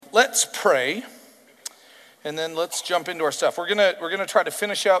Let's pray, and then let's jump into our stuff. We're gonna try to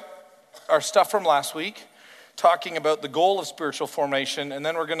finish up our stuff from last week, talking about the goal of spiritual formation, and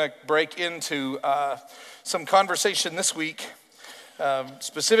then we're gonna break into some conversation this week,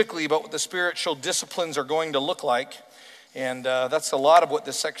 specifically about what the spiritual disciplines are going to look like. And that's a lot of what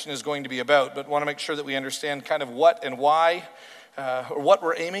this section is going to be about, but want to make sure that we understand kind of what and why, or what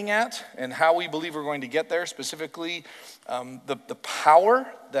we're aiming at, and how we believe we're going to get there, specifically the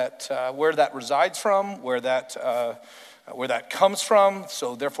power that where that resides from, where that comes from,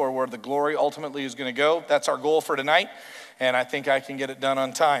 so therefore where the glory ultimately is going to go. That's our goal for tonight, and I think I can get it done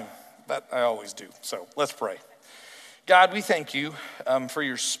on time. That I always do. So let's pray. God, we thank you for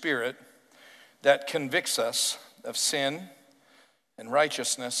your Spirit that convicts us of sin and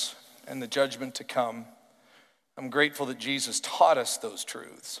righteousness and the judgment to come. I'm grateful that Jesus taught us those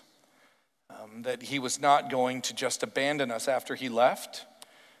truths, that he was not going to just abandon us after he left,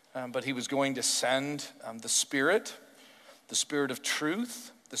 but he was going to send the Spirit of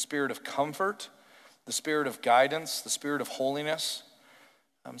truth, the Spirit of comfort, the Spirit of guidance, the Spirit of holiness.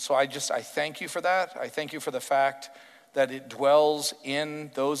 So I thank you for that. I thank you for the fact that it dwells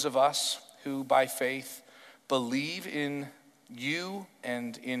in those of us who by faith believe in you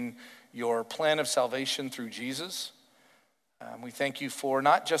and in your plan of salvation through Jesus. We thank you for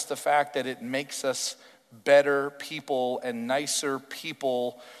not just the fact that it makes us better people and nicer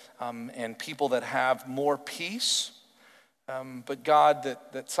people, and people that have more peace, but God,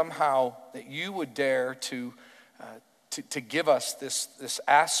 that somehow that you would dare to give us this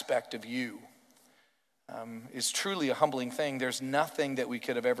aspect of you is truly a humbling thing. There's nothing that we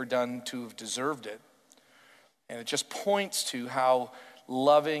could have ever done to have deserved it. And it just points to how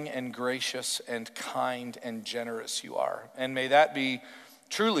loving and gracious and kind and generous you are. And may that be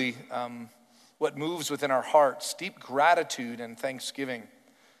truly what moves within our hearts, deep gratitude and thanksgiving,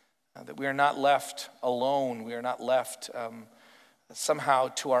 that we are not left alone. We are not left somehow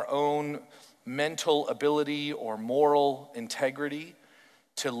to our own mental ability or moral integrity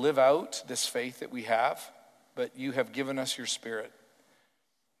to live out this faith that we have, but you have given us your Spirit.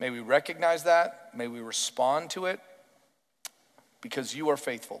 May we recognize that. May we respond to it, because you are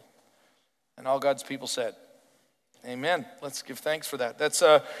faithful. And all God's people said, amen. Let's give thanks for that. That's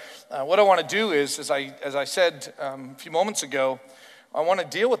what I want to do is, as I said a few moments ago, I want to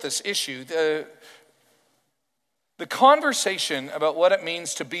deal with this issue. The conversation about what it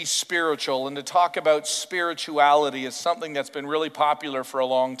means to be spiritual and to talk about spirituality is something that's been really popular for a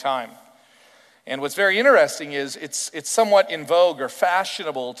long time. And what's very interesting is it's somewhat in vogue or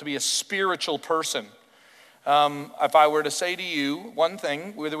fashionable to be a spiritual person. If I were to say to you one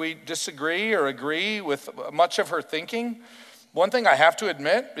thing, whether we disagree or agree with much of her thinking, one thing I have to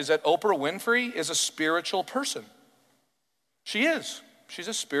admit is that Oprah Winfrey is a spiritual person. She is. She's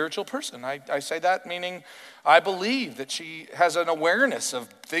a spiritual person. I say that meaning I believe that she has an awareness of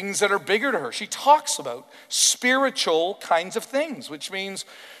things that are bigger to her. She talks about spiritual kinds of things, which means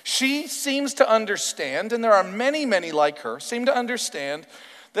she seems to understand, and there are many, many like her, seem to understand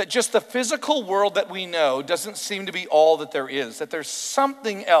that just the physical world that we know doesn't seem to be all that there is, that there's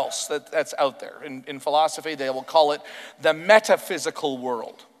something else that's out there. In philosophy, they will call it the metaphysical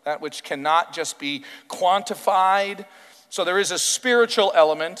world, that which cannot just be quantified. So there is a spiritual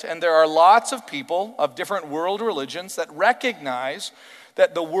element, and there are lots of people of different world religions that recognize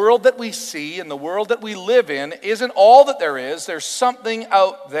that the world that we see and the world that we live in isn't all that there is. There's something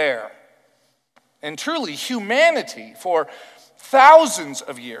out there. And truly, humanity for thousands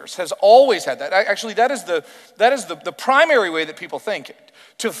of years has always had that. Actually, that is the primary way that people think.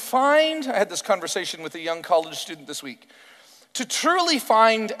 To find, I had this conversation with a young college student this week, to truly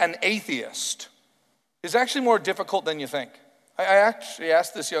find an atheist is actually more difficult than you think. I actually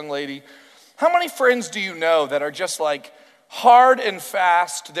asked this young lady, how many friends do you know that are just like hard and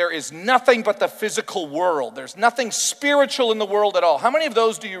fast, there is nothing but the physical world, there's nothing spiritual in the world at all? How many of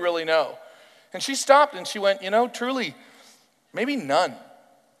those do you really know? And she stopped and she went, truly, maybe none.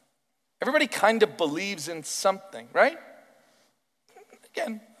 Everybody kind of believes in something, right?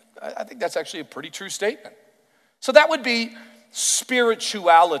 Again, I think that's actually a pretty true statement. So that would be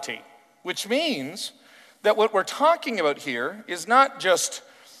spirituality, which means that what we're talking about here is not just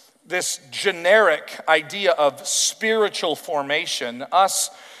this generic idea of spiritual formation, us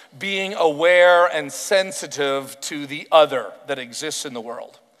being aware and sensitive to the other that exists in the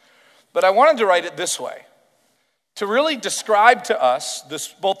world. But I wanted to write it this way, to really describe to us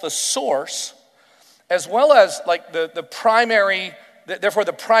both the source as well as like the primary, therefore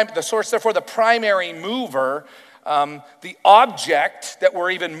the source, therefore the primary mover The object that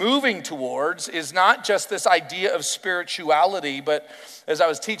we're even moving towards is not just this idea of spirituality, but as I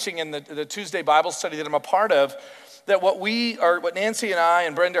was teaching in the Tuesday Bible study that I'm a part of, that what Nancy and I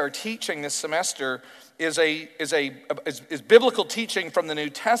and Brenda are teaching this semester is biblical teaching from the New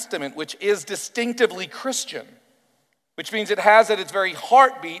Testament, which is distinctively Christian, which means it has at its very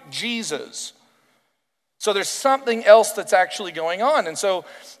heartbeat Jesus. So there's something else that's actually going on. And so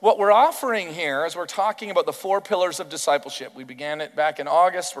what we're offering here as we're talking about the 4 pillars of discipleship, we began it back in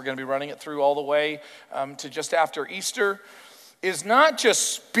August, we're going to be running it through all the way to just after Easter, is not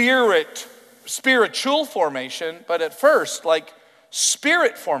just spiritual formation, but at first, like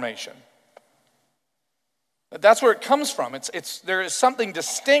spirit formation. That's where it comes from. There is something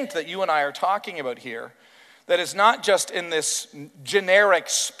distinct that you and I are talking about here that is not just in this generic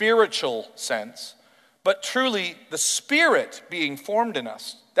spiritual sense, but truly the Spirit being formed in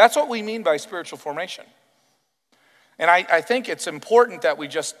us. That's what we mean by spiritual formation. And I think it's important that we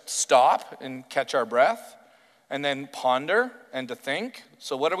just stop and catch our breath and then ponder and to think.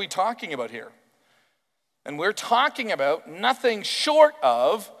 So what are we talking about here? And we're talking about nothing short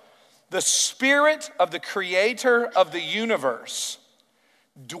of the Spirit of the Creator of the universe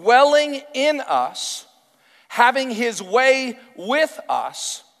dwelling in us, having His way with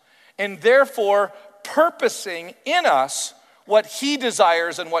us, and therefore purposing in us what He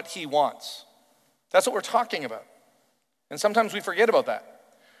desires and what He wants. That's what we're talking about. And sometimes we forget about that.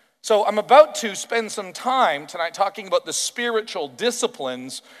 So I'm about to spend some time tonight talking about the spiritual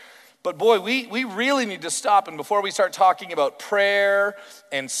disciplines, but boy, we really need to stop, and before we start talking about prayer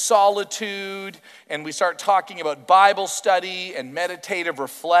and solitude, and we start talking about Bible study and meditative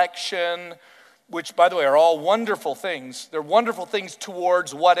reflection, which by the way are all wonderful things, they're wonderful things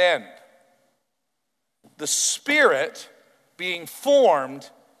towards what end? The Spirit being formed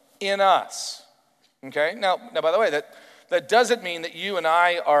in us. Okay? Now by the way, that doesn't mean that you and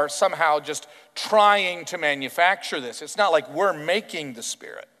I are somehow just trying to manufacture this. It's not like we're making the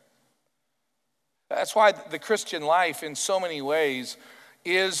Spirit. That's why the Christian life in so many ways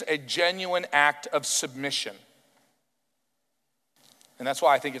is a genuine act of submission. And that's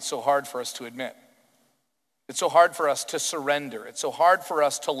why I think it's so hard for us to admit. It's so hard for us to surrender. It's so hard for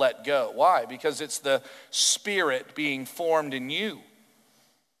us to let go. Why? Because it's the Spirit being formed in you.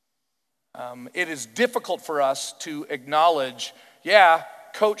 It is difficult for us to acknowledge, yeah,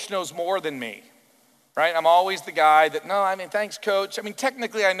 Coach knows more than me, right? I'm always the guy that, thanks, Coach.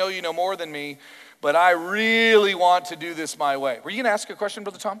 Technically I know you know more than me, but I really want to do this my way. Were you going to ask a question,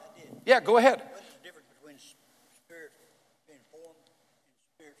 Brother Tom? I did. Yeah, go ahead. What's the difference between Spirit being formed and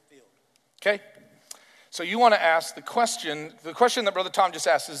Spirit filled? Okay. So you want to ask the question that Brother Tom just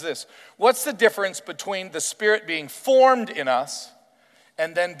asked is this: what's the difference between the Spirit being formed in us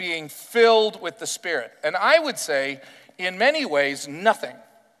and then being filled with the Spirit? And I would say, in many ways, nothing.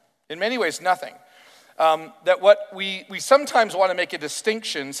 In many ways, nothing. That what we sometimes want to make a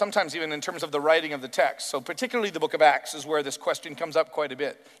distinction, sometimes even in terms of the writing of the text, so particularly the book of Acts is where this question comes up quite a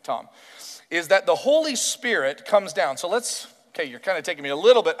bit, Tom, is that the Holy Spirit comes down. So okay, you're kind of taking me a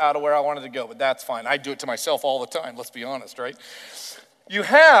little bit out of where I wanted to go, but that's fine. I do it to myself all the time, let's be honest, right? You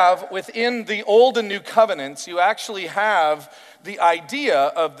have, within the Old and New Covenants, you actually have the idea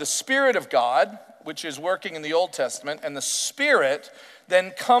of the Spirit of God, which is working in the Old Testament, and the Spirit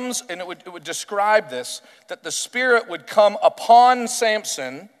then comes, and it would describe this, that the Spirit would come upon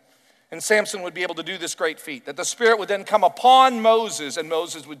Samson, and Samson would be able to do this great feat. That the Spirit would then come upon Moses, and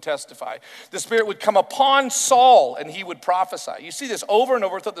Moses would testify. The Spirit would come upon Saul, and he would prophesy. You see this over and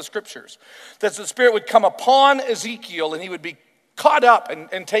over throughout the Scriptures. That the Spirit would come upon Ezekiel, and he would be caught up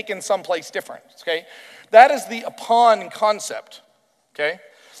and taken someplace different. Okay? That is the upon concept. Okay?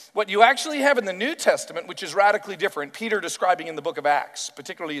 What you actually have in the New Testament, which is radically different, Peter describing in the book of Acts,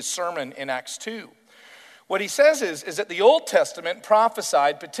 particularly his sermon in Acts 2. What he says is that the Old Testament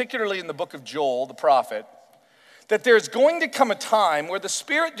prophesied, particularly in the book of Joel, the prophet, that there's going to come a time where the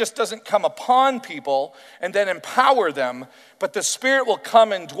Spirit just doesn't come upon people and then empower them, but the Spirit will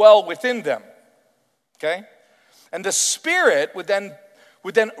come and dwell within them. Okay? And the Spirit would then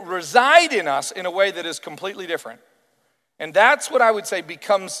reside in us in a way that is completely different. And that's what I would say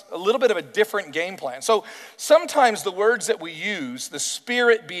becomes a little bit of a different game plan. So sometimes the words that we use, the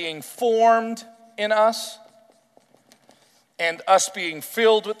Spirit being formed in us and us being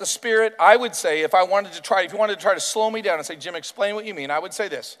filled with the Spirit, I would say if you wanted to try to slow me down and say, Jim, explain what you mean, I would say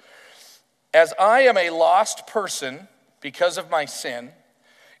this: as I am a lost person because of my sin,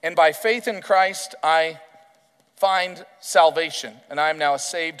 and by faith in Christ I find salvation, and I am now a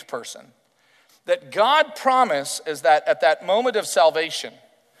saved person, that God promise is that at that moment of salvation,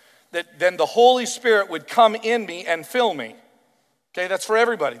 that then the Holy Spirit would come in me and fill me. Okay, that's for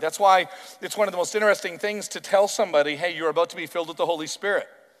everybody. That's why it's one of the most interesting things to tell somebody, hey, you're about to be filled with the Holy Spirit.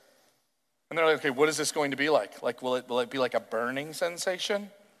 And they're like, okay, what is this going to be like? Like, will it be like a burning sensation?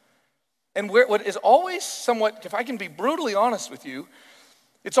 And what is always somewhat, if I can be brutally honest with you,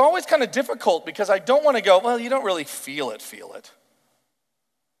 it's always kind of difficult because I don't want to go, well, you don't really feel it.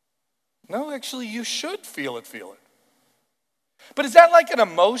 No, actually, you should feel it. But is that like an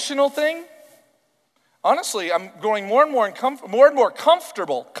emotional thing? Honestly, I'm growing more and more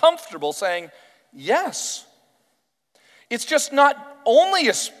comfortable saying yes. It's just not only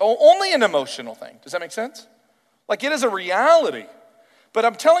an emotional thing. Does that make sense? Like it is a reality. But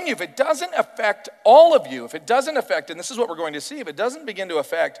I'm telling you, if it doesn't affect all of you, if it doesn't affect, and this is what we're going to see, if it doesn't begin to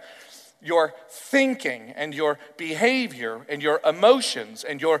affect your thinking and your behavior and your emotions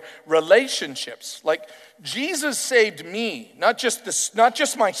and your relationships, like Jesus saved me, not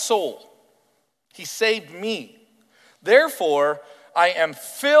just my soul. He saved me. Therefore, I am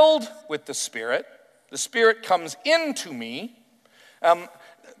filled with the Spirit. The Spirit comes into me.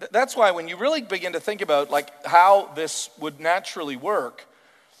 That's why when you really begin to think about like how this would naturally work,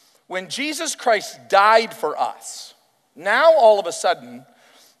 when Jesus Christ died for us, now all of a sudden,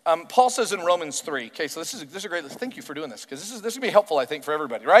 Paul says in Romans 3, okay, so this is a great, thank you for doing this, because this is going to be helpful, I think, for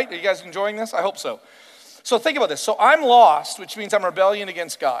everybody, right? Are you guys enjoying this? I hope so. So think about this. So I'm lost, which means I'm rebellion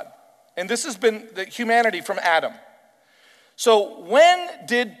against God. And this has been the humanity from Adam. So when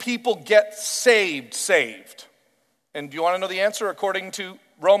did people get saved? And do you want to know the answer according to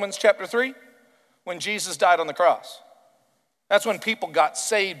Romans chapter 3? When Jesus died on the cross. That's when people got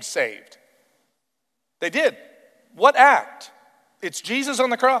saved. They did. What act? It's Jesus on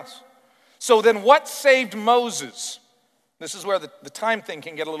the cross. So then what saved Moses? This is where the time thing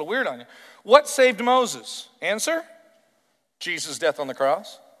can get a little weird on you. What saved Moses? Answer? Jesus' death on the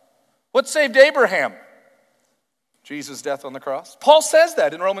cross. What saved Abraham? Jesus' death on the cross. Paul says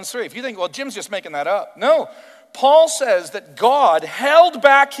that in Romans 3. If you think, well, Jim's just making that up. No. Paul says that God held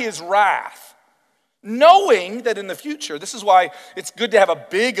back his wrath, knowing that in the future, this is why it's good to have a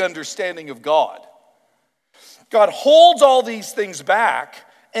big understanding of God. God holds all these things back,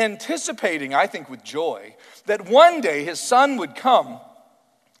 anticipating, I think with joy, that one day his son would come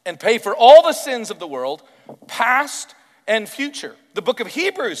and pay for all the sins of the world, past and future. The book of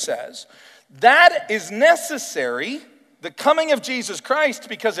Hebrews says that is necessary, the coming of Jesus Christ,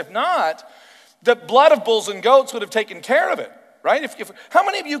 because if not, the blood of bulls and goats would have taken care of it, right? How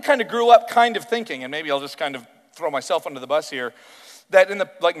many of you kind of grew up kind of thinking, and maybe I'll just kind of throw myself under the bus here,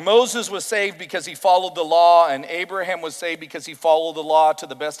 that like Moses was saved because he followed the law, and Abraham was saved because he followed the law to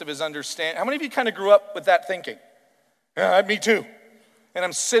the best of his understanding? How many of you kind of grew up with that thinking? Yeah, me too. And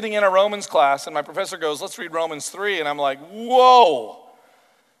I'm sitting in a Romans class, and my professor goes, let's read Romans 3, and I'm like, whoa.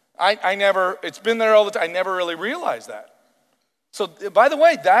 It's been there all the time. I never really realized that. So, by the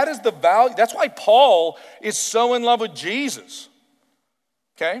way, that is the value. That's why Paul is so in love with Jesus.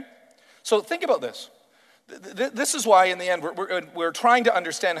 Okay? So think about this. This is why, in the end, we're trying to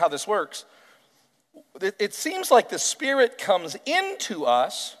understand how this works. It seems like the Spirit comes into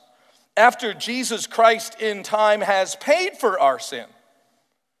us after Jesus Christ in time has paid for our sin.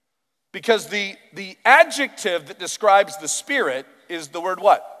 Because the adjective that describes the Spirit is the word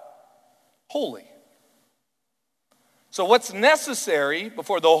what? Holy. So what's necessary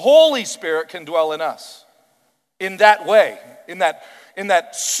before the Holy Spirit can dwell in us? In that way, in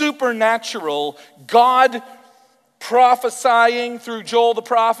that supernatural God prophesying through Joel the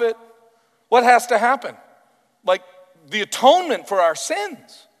prophet, what has to happen? Like the atonement for our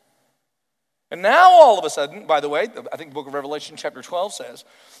sins. And now all of a sudden, by the way, I think the book of Revelation chapter 12 says,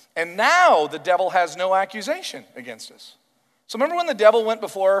 and now the devil has no accusation against us. So remember when the devil went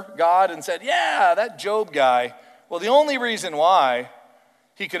before God and said, yeah, that Job guy, well, the only reason why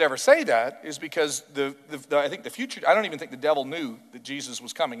he could ever say that is because I think the future, I don't even think the devil knew that Jesus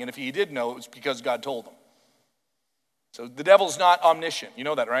was coming. And if he did know, it was because God told him. So the devil's not omniscient. You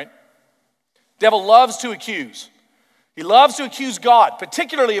know that, right? Devil loves to accuse. He loves to accuse God,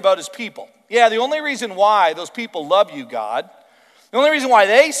 particularly about his people. Yeah, the only reason why those people love you, God, the only reason why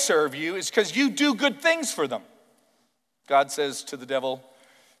they serve you is because you do good things for them. God says to the devil,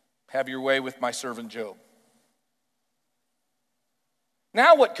 have your way with my servant Job.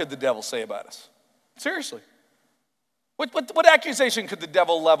 Now what could the devil say about us? Seriously. What accusation could the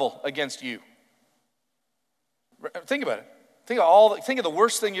devil level against you? Think about it. Think of the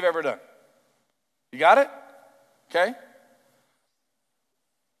worst thing you've ever done. You got it? Okay?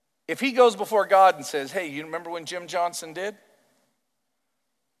 If he goes before God and says, hey, you remember when Jim Johnson did?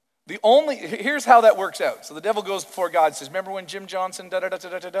 Here's how that works out. So the devil goes before God and says, remember when Jim Johnson,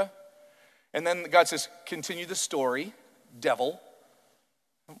 da-da-da-da-da-da? And then God says, continue the story, devil.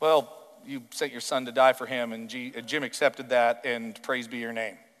 Well, you sent your son to die for him, and Jim accepted that, and praise be your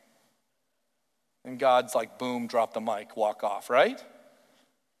name. And God's like, boom, drop the mic, walk off, right?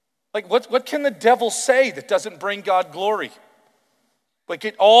 Like, what can the devil say that doesn't bring God glory? Like,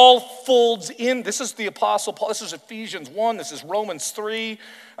 it all folds in. This is the Apostle Paul. This is Ephesians 1. This is Romans 3.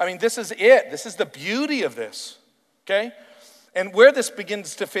 I mean, this is it. This is the beauty of this, okay? And where this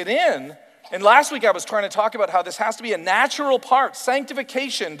begins to fit in, and last week I was trying to talk about how this has to be a natural part.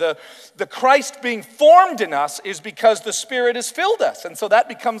 Sanctification, the Christ being formed in us is because the Spirit has filled us. And so that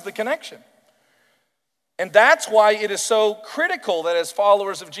becomes the connection. And that's why it is so critical that as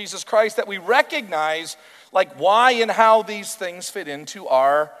followers of Jesus Christ that we recognize like why and how these things fit into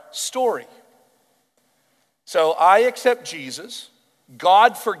our story. So I accept Jesus.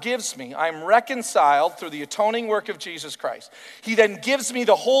 God forgives me. I'm reconciled through the atoning work of Jesus Christ. He then gives me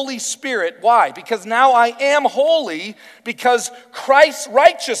the Holy Spirit. Why? Because now I am holy because Christ's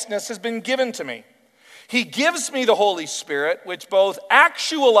righteousness has been given to me. He gives me the Holy Spirit, which both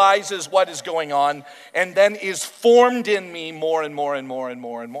actualizes what is going on and then is formed in me more and more and more and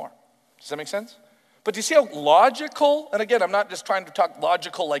more and more. Does that make sense? But do you see how logical, and again, I'm not just trying to talk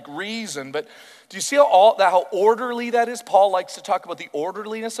logical like reason, but do you see how orderly that is? Paul likes to talk about the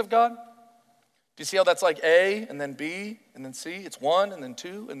orderliness of God. Do you see how that's like A and then B and then C? It's 1 and then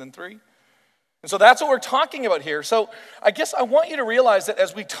 2 and then 3. And so that's what we're talking about here. So I guess I want you to realize that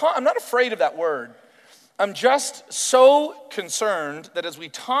as we talk, I'm not afraid of that word. I'm just so concerned that as we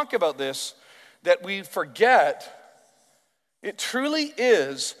talk about this, that we forget it truly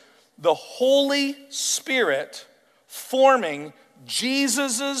is the Holy Spirit forming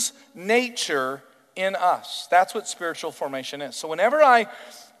Jesus' nature in us. That's what spiritual formation is. So whenever I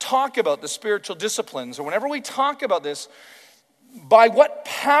talk about the spiritual disciplines, or whenever we talk about this, by what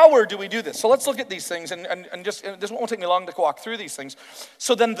power do we do this? So let's look at these things, and this won't take me long to walk through these things.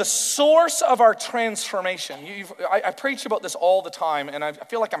 So then the source of our transformation, I preach about this all the time, and I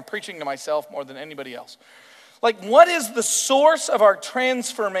feel like I'm preaching to myself more than anybody else. Like, what is the source of our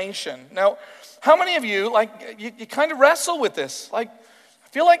transformation? Now, how many of you, like, you kind of wrestle with this? Like, I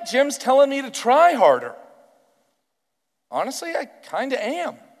feel like Jim's telling me to try harder. Honestly, I kind of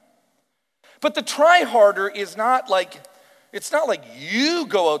am. But the try harder is not like, it's not like you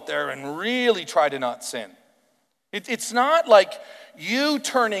go out there and really try to not sin. It's not like you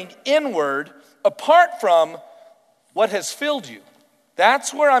turning inward apart from what has filled you.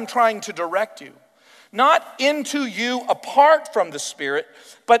 That's where I'm trying to direct you. Not into you apart from the Spirit,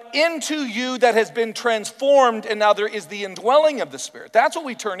 but into you that has been transformed, and now there is the indwelling of the Spirit. That's what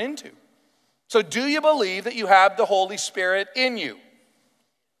we turn into. So do you believe that you have the Holy Spirit in you?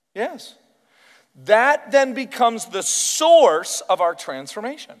 Yes. That then becomes the source of our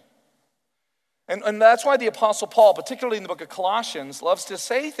transformation. And that's why the Apostle Paul, particularly in the book of Colossians, loves to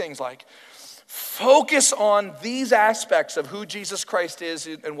say things like, focus on these aspects of who Jesus Christ is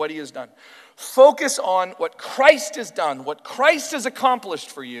and what he has done. Focus on what Christ has done, what Christ has accomplished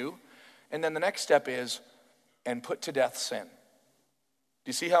for you. And then the next step is, and put to death sin. Do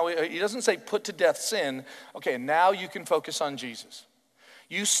you see how he doesn't say put to death sin? Okay, now you can focus on Jesus.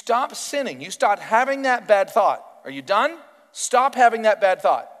 You stop sinning. You stop having that bad thought. Are you done? Stop having that bad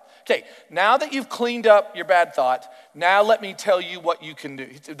thought. Okay, now that you've cleaned up your bad thought, now let me tell you what you can do.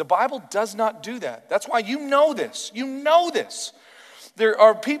 The Bible does not do that. That's why you know this. You know this. There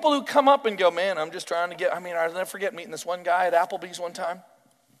are people who come up and go, man, I'm just trying to get, I'll never forget meeting this one guy at Applebee's one time.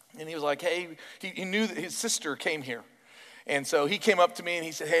 And he was like, hey, he knew that his sister came here. And so he came up to me and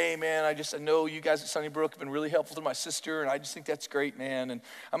he said, hey, man, I know you guys at Sunnybrook have been really helpful to my sister, and I just think that's great, man. And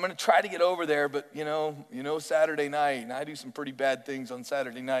I'm going to try to get over there, but, you know, Saturday night, and I do some pretty bad things on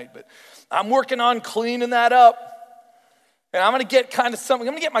Saturday night, but I'm working on cleaning that up. And I'm going to get kind of something,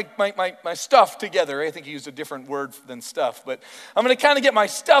 I'm going to get my stuff together. I think he used a different word than stuff, but I'm going to kind of get my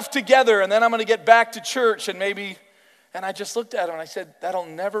stuff together, and then I'm going to get back to church and maybe, and I just looked at him and I said, that'll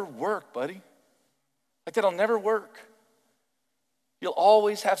never work, buddy. Like, that'll never work. You'll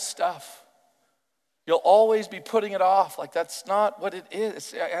always have stuff. You'll always be putting it off. Like, that's not what it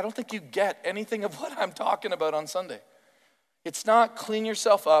is. I don't think you get anything of what I'm talking about on Sunday. It's not clean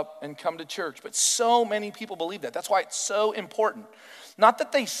yourself up and come to church. But so many people believe that. That's why it's so important. Not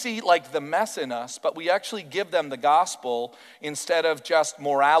that they see like the mess in us, but we actually give them the gospel instead of just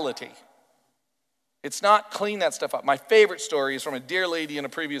morality. It's not clean that stuff up. My favorite story is from a dear lady in a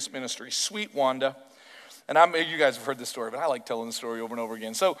previous ministry, Sweet Wanda. And you guys have heard this story, but I like telling the story over and over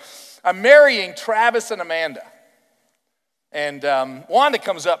again. So I'm marrying Travis and Amanda. And Wanda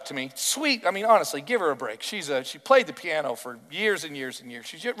comes up to me, sweet. I mean, honestly, give her a break. She played the piano for years and years and years.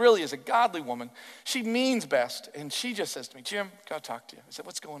 She really is a godly woman. She means best. And she just says to me, Jim, got to talk to you. I said,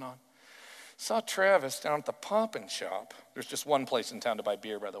 what's going on? Saw Travis down at the Poppin' Shop. There's just one place in town to buy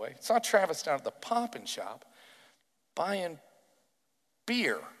beer, by the way. Saw Travis down at the Poppin' Shop buying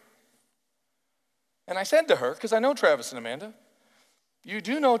beer. And I said to her, because I know Travis and Amanda, you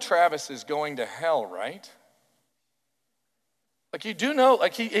do know Travis is going to hell, right? Like, you do know,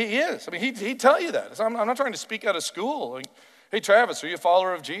 like, he is. I mean, he'd tell you that. So I'm not trying to speak out of school. Like, hey, Travis, are you a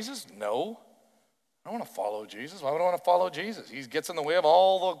follower of Jesus? No. I don't want to follow Jesus. Why would I want to follow Jesus? He gets in the way of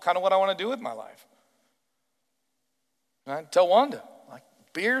all the kind of what I want to do with my life. And I tell Wanda, like,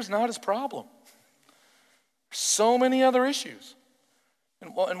 beer's not his problem. There's so many other issues.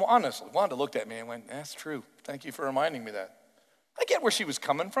 And honestly, Wanda looked at me and went, that's true. Thank you for reminding me that. I get where she was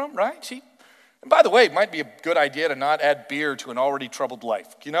coming from, right? And by the way, it might be a good idea to not add beer to an already troubled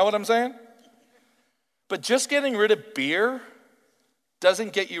life. You know what I'm saying? But just getting rid of beer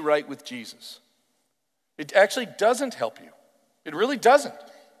doesn't get you right with Jesus. It actually doesn't help you. It really doesn't.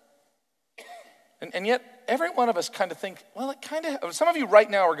 And yet, every one of us kind of think, well, it kind of, some of you right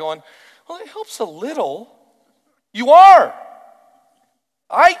now are going, well, it helps a little. You are.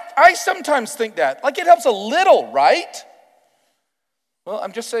 I sometimes think that. Like, it helps a little, right? Well,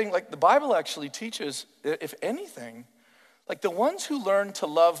 I'm just saying, like, the Bible actually teaches, if anything, like, the ones who learn to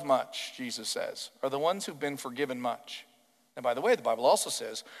love much, Jesus says, are the ones who've been forgiven much. And by the way, the Bible also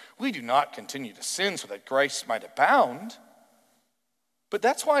says, we do not continue to sin so that grace might abound. But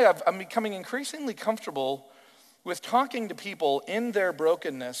that's why I'm becoming increasingly comfortable with talking to people in their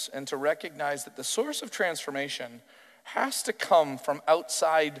brokenness and to recognize that the source of transformation has to come from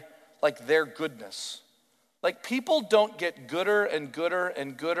outside, like, their goodness. Like, people don't get gooder and gooder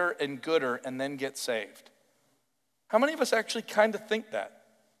and gooder and gooder and then get saved. How many of us actually kind of think that?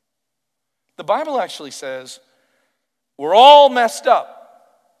 The Bible actually says we're all messed up.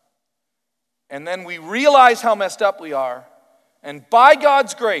 And then we realize how messed up we are. And by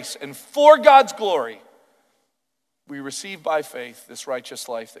God's grace and for God's glory, we receive by faith this righteous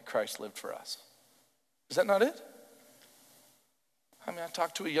life that Christ lived for us. Is that not it? I mean, I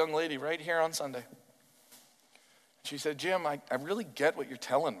talked to a young lady right here on Sunday. She said, Jim, I really get what you're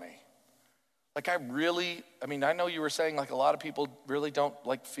telling me. Like, I know you were saying, like, a lot of people really don't,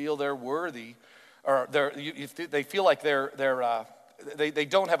 like, feel they're worthy, or they feel like they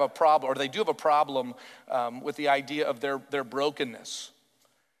don't have a problem, or they do have a problem with the idea of their brokenness.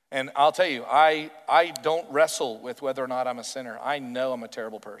 And I'll tell you, I don't wrestle with whether or not I'm a sinner. I know I'm a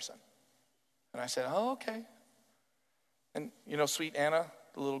terrible person. And I said, oh, okay. And you know, sweet Anna,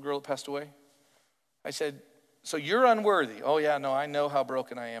 the little girl that passed away? I said, so you're unworthy. Oh, yeah, no, I know how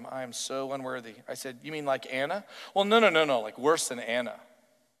broken I am. I am so unworthy. I said, you mean like Anna? Well, no, like worse than Anna.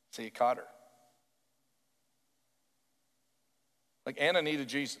 So you caught her. Like, Anna needed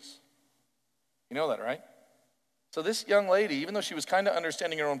Jesus. You know that, right? So this young lady, even though she was kind of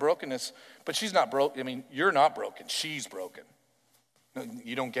understanding her own brokenness, but she's not broke. I mean, you're not broken. She's broken. No,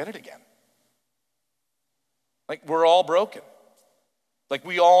 you don't get it again. Like, we're all broken. Like,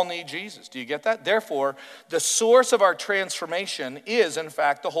 we all need Jesus. Do you get that? Therefore, the source of our transformation is, in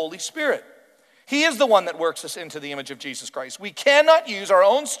fact, the Holy Spirit. He is the one that works us into the image of Jesus Christ. We cannot use our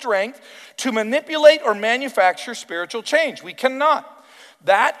own strength to manipulate or manufacture spiritual change. We cannot.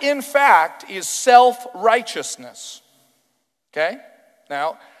 That, in fact, is self-righteousness. Okay?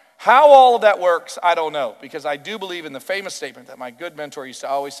 Now, how all of that works, I don't know, because I do believe in the famous statement that my good mentor used to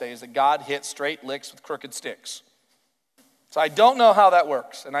always say, is that God hits straight licks with crooked sticks. So I don't know how that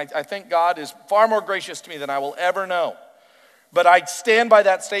works, and I think God is far more gracious to me than I will ever know. But I stand by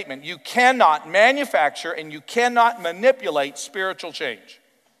that statement. You cannot manufacture and you cannot manipulate spiritual change.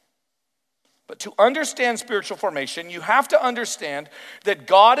 But to understand spiritual formation, you have to understand that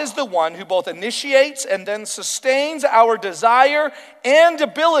God is the one who both initiates and then sustains our desire and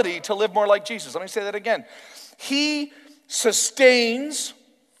ability to live more like Jesus. Let me say that again. He sustains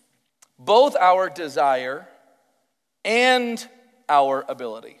both our desire and our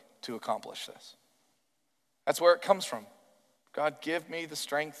ability to accomplish this. That's where it comes from. God, give me the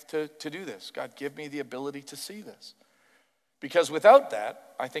strength to do this. God, give me the ability to see this. Because without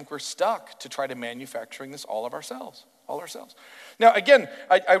that, I think we're stuck to try to manufacturing this all ourselves. Now, again,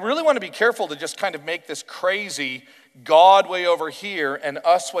 I really want to be careful to just kind of make this crazy God way over here and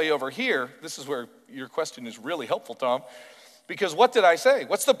us way over here. This is where your question is really helpful, Tom. Because what did I say?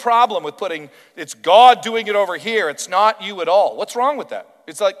 What's the problem with putting, it's God doing it over here, it's not you at all? What's wrong with that?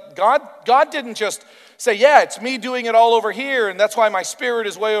 It's like God didn't just say, yeah, it's me doing it all over here, and that's why my spirit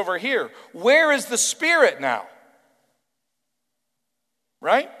is way over here. Where is the spirit now?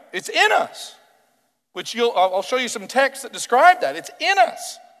 right? It's in us, which I'll show you some texts that describe that. It's in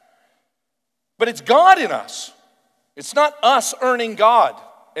us. But it's God in us. It's not us earning God.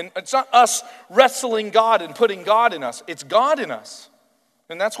 And it's not us wrestling God and putting God in us. It's God in us.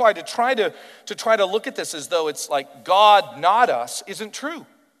 And that's why to try to look at this as though it's like God, not us, isn't true.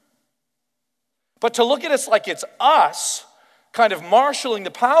 But to look at us like it's us, kind of marshaling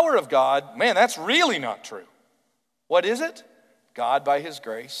the power of God, man, that's really not true. What is it? God by his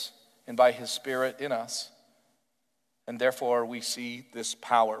grace and by his Spirit in us. And therefore we see this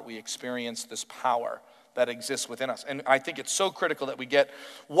power. We experience this power that exists within us. And I think it's so critical that we get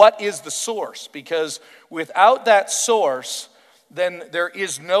what is the source, because without that source, then there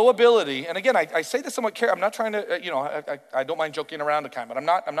is no ability. And again, I say this somewhat carefully. I'm not trying to, I don't mind joking around a kind, but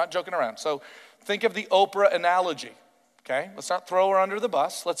I'm not joking around. So think of the Oprah analogy, okay? Let's not throw her under the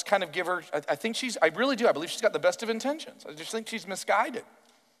bus. Let's kind of give her, I really do. I believe she's got the best of intentions. I just think she's misguided.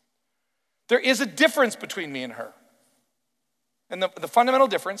 There is a difference between me and her. And the fundamental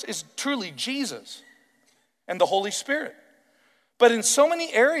difference is truly Jesus and the Holy Spirit. But in so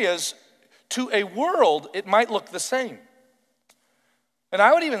many areas, to a world, it might look the same. And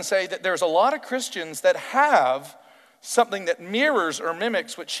I would even say that there's a lot of Christians that have something that mirrors or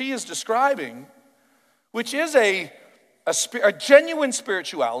mimics what she is describing, which is a genuine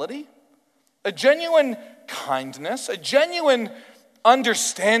spirituality, a genuine kindness, a genuine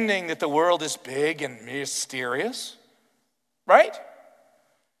understanding that the world is big and mysterious, right?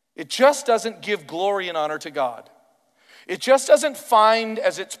 It just doesn't give glory and honor to God. It just doesn't find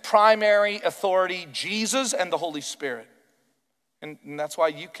as its primary authority Jesus and the Holy Spirit. And that's why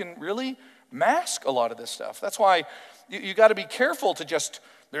you can really mask a lot of this stuff. That's why you got to be careful to just,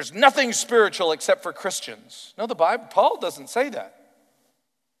 there's nothing spiritual except for Christians. No, the Bible, Paul doesn't say that.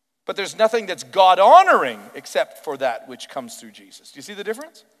 But there's nothing that's God-honoring except for that which comes through Jesus. Do you see the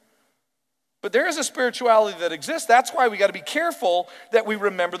difference? But there is a spirituality that exists. That's why we got to be careful that we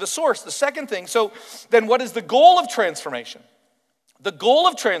remember the source. The second thing, so then what is the goal of transformation? The goal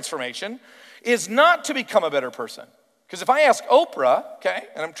of transformation is not to become a better person. Because if I ask Oprah, okay,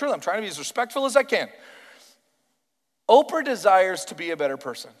 and I'm trying to be as respectful as I can. Oprah desires to be a better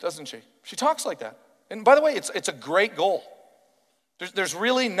person, doesn't she? She talks like that. And by the way, it's a great goal. There's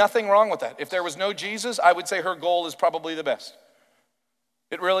really nothing wrong with that. If there was no Jesus, I would say her goal is probably the best.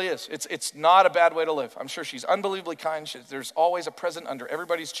 It really is. It's not a bad way to live. I'm sure she's unbelievably kind. There's always a present under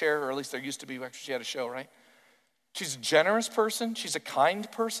everybody's chair, or at least there used to be after she had a show, right? She's a generous person. She's a kind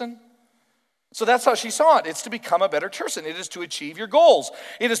person. So that's how she saw it. It's to become a better person. It is to achieve your goals.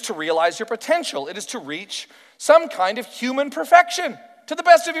 It is to realize your potential. It is to reach some kind of human perfection to the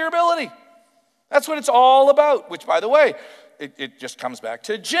best of your ability. That's what it's all about, which, by the way, it just comes back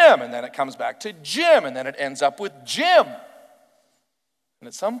to gym, and then it comes back to gym, and then it ends up with gym. And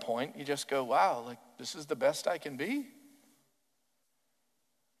at some point, you just go, wow, like this is the best I can be?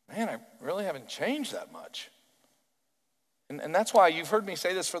 Man, I really haven't changed that much. And that's why you've heard me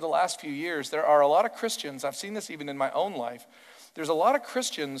say this for the last few years. There are a lot of Christians, I've seen this even in my own life, there's a lot of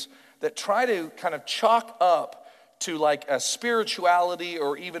Christians that try to kind of chalk up to like a spirituality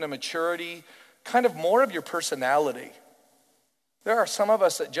or even a maturity, kind of more of your personality. There are some of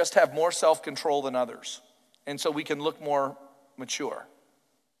us that just have more self-control than others. And so we can look more mature.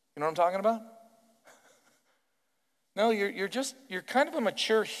 You know what I'm talking about? No, you're kind of a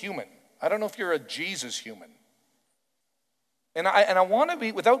mature human. I don't know if you're a Jesus human. And I want to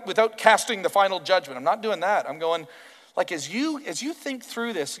be, without casting the final judgment, I'm not doing that. I'm going, like as you think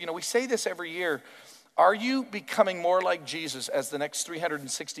through this, we say this every year, are you becoming more like Jesus as the next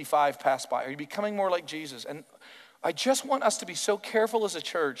 365 pass by? Are you becoming more like Jesus? And I just want us to be so careful as a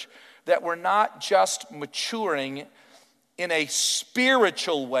church that we're not just maturing in a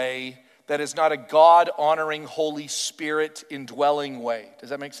spiritual way that is not a God-honoring, Holy Spirit indwelling way. Does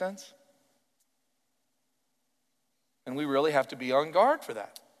that make sense? And we really have to be on guard for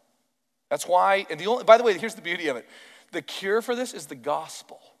that. That's why, by the way, here's the beauty of it. The cure for this is the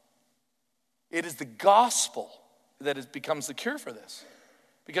gospel. It is the gospel that becomes the cure for this.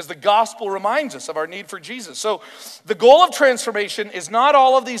 Because the gospel reminds us of our need for Jesus. So the goal of transformation is not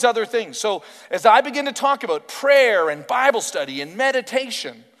all of these other things. So as I begin to talk about prayer and Bible study and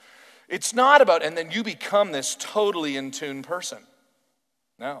meditation, it's not about, and then you become this totally in tune person.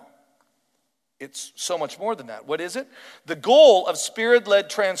 No. It's so much more than that. What is it? The goal of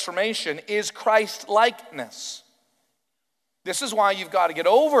Spirit-led transformation is Christ-likeness. This is why you've got to get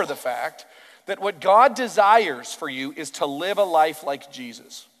over the fact that what God desires for you is to live a life like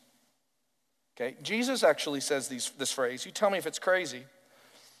Jesus. Okay? Jesus actually says this phrase. You tell me if it's crazy.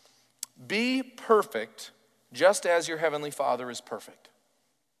 Be perfect just as your heavenly Father is perfect.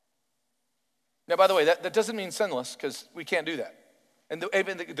 Now, by the way, that doesn't mean sinless, because we can't do that. And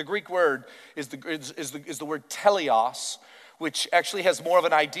even the Greek word is the word teleos, which actually has more of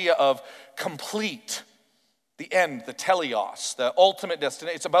an idea of complete, the end, the teleos, the ultimate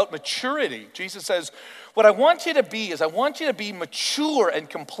destination. It's about maturity. Jesus says, what I want you to be is I want you to be mature and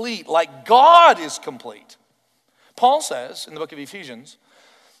complete like God is complete. Paul says in the book of Ephesians,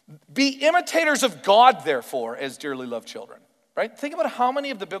 be imitators of God, therefore, as dearly loved children. Right? Think about how many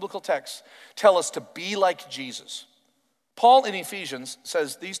of the biblical texts tell us to be like Jesus. Paul in Ephesians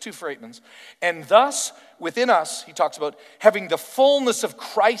says these two statements, and thus within us, he talks about having the fullness of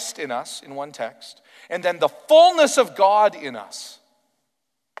Christ in us in one text, and then the fullness of God in us.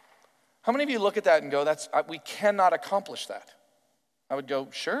 How many of you look at that and go, we cannot accomplish that? I would go,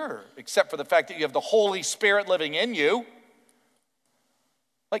 sure, except for the fact that you have the Holy Spirit living in you.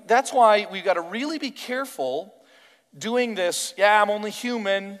 Like, that's why we've got to really be careful doing this, I'm only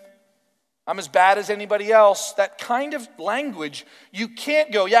human, I'm as bad as anybody else. That kind of language, you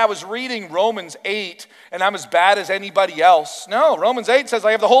can't go, I was reading Romans 8 and I'm as bad as anybody else. No, Romans 8 says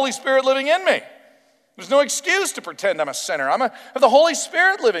I have the Holy Spirit living in me. There's no excuse to pretend I'm a sinner. I have the Holy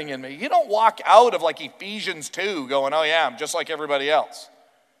Spirit living in me. You don't walk out of like Ephesians 2 going, I'm just like everybody else.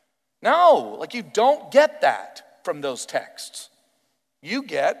 No, like you don't get that from those texts. You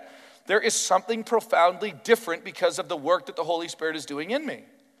get, there is something profoundly different because of the work that the Holy Spirit is doing in me.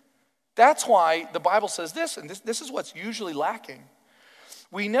 That's why the Bible says this, and this is what's usually lacking.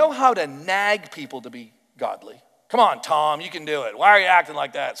 We know how to nag people to be godly. Come on, Tom, you can do it. Why are you acting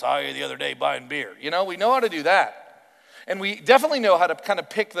like that? Saw you the other day buying beer. We know how to do that. And we definitely know how to kind of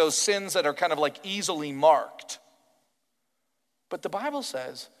pick those sins that are kind of like easily marked. But the Bible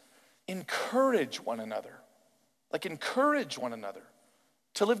says, encourage one another. Like encourage one another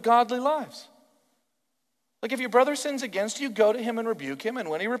to live godly lives. Like if your brother sins against you, go to him and rebuke him, and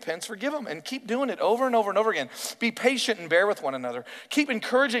when he repents, forgive him. And keep doing it over and over and over again. Be patient and bear with one another. Keep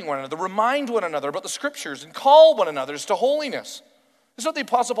encouraging one another. Remind one another about the scriptures and call one another to holiness. This is what the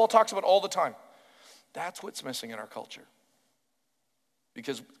Apostle Paul talks about all the time. That's what's missing in our culture.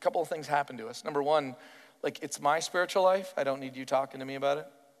 Because a couple of things happen to us. Number one, like it's my spiritual life. I don't need you talking to me about it.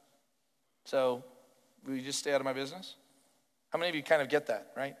 So will you just stay out of my business? How many of you kind of get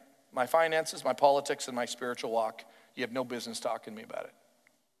that, right? My finances, my politics, and my spiritual walk, you have no business talking to me about it.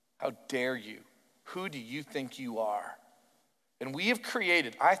 How dare you? Who do you think you are? And we have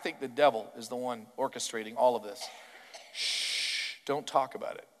created, I think the devil is the one orchestrating all of this. Shh, don't talk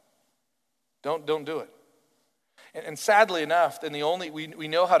about it. Don't do it. And sadly enough, then we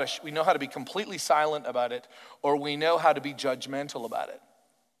know how to be completely silent about it, or we know how to be judgmental about it.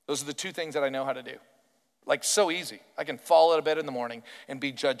 Those are the two things that I know how to do. Like so easy. I can fall out of bed in the morning and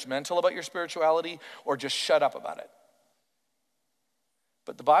be judgmental about your spirituality or just shut up about it.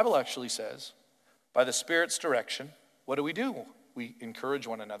 But the Bible actually says, by the Spirit's direction, what do? We encourage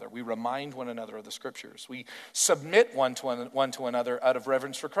one another. We remind one another of the scriptures. We submit one to another out of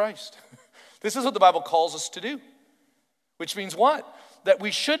reverence for Christ. This is what the Bible calls us to do. Which means what? That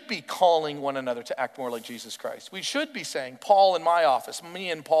we should be calling one another to act more like Jesus Christ. We should be saying, Paul in my office, me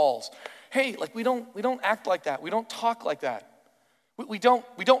in Paul's, hey, like we don't act like that. We don't talk like that. We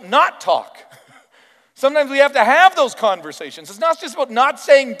don't not talk. Sometimes we have to have those conversations. It's not just about not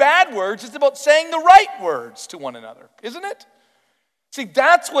saying bad words, it's about saying the right words to one another, isn't it? See,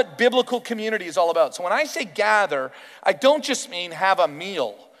 that's what biblical community is all about. So when I say gather, I don't just mean have a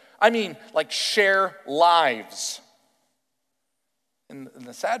meal. I mean like share lives. And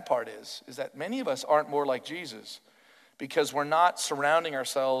the sad part is that many of us aren't more like Jesus because we're not surrounding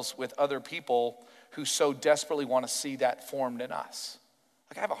ourselves with other people who so desperately want to see that formed in us.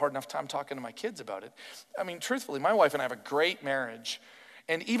 Like I have a hard enough time talking to my kids about it. I mean, truthfully, my wife and I have a great marriage,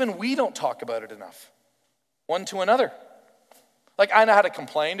 and even we don't talk about it enough, one to another. Like I know how to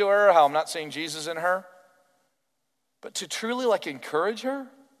complain to her, how I'm not seeing Jesus in her, but to truly like encourage her,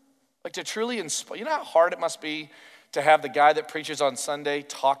 like to truly inspire, you know how hard it must be to have the guy that preaches on Sunday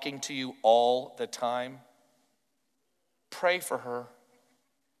talking to you all the time? Pray for her.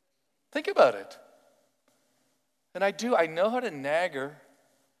 Think about it. And I know how to nag her.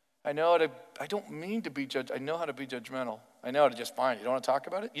 I don't mean to be I know how to be judgmental. I know how to just, fine, you don't want to talk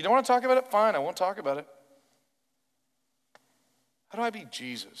about it? You don't want to talk about it? Fine, I won't talk about it. How do I be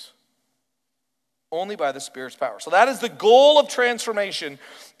Jesus? Only by the Spirit's power. So that is the goal of transformation,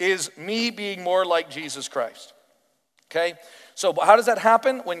 is me being more like Jesus Christ. Okay? So how does that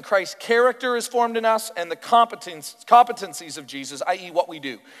happen? When Christ's character is formed in us and the competencies of Jesus, i.e. what we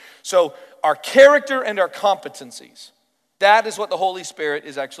do. So our character and our competencies. That is what the Holy Spirit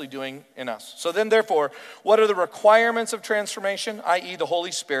is actually doing in us. So then, therefore, what are the requirements of transformation? I.e., the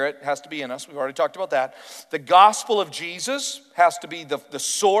Holy Spirit has to be in us. We've already talked about that. The gospel of Jesus has to be the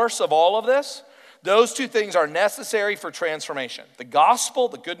source of all of this. Those two things are necessary for transformation. The gospel,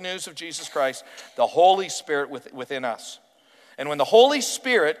 the good news of Jesus Christ, the Holy Spirit within us. And when the Holy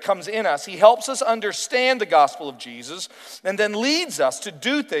Spirit comes in us, he helps us understand the gospel of Jesus and then leads us to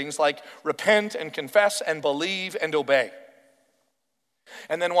do things like repent and confess and believe and obey.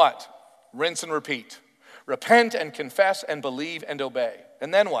 And then what? Rinse and repeat. Repent and confess and believe and obey.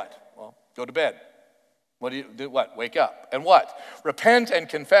 And then what? Well, go to bed. What do you do? What? Wake up. And what? Repent and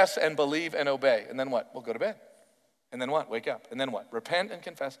confess and believe and obey. And then what? Well, go to bed. And then what? Wake up. And then what? Repent and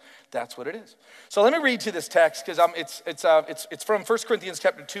confess. That's what it is. So let me read to this text because it's from 1 Corinthians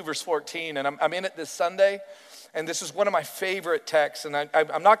chapter 2, verse 14. And I'm in it this Sunday. And this is one of my favorite texts, and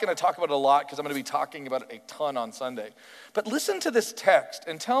I'm not going to talk about it a lot because I'm going to be talking about it a ton on Sunday. But listen to this text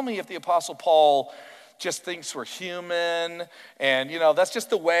and tell me if the Apostle Paul just thinks we're human, and that's just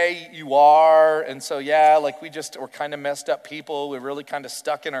the way you are, and so like we're kind of messed up people. We're really kind of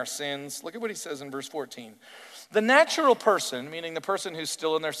stuck in our sins. Look at what he says in verse 14. The natural person, meaning the person who's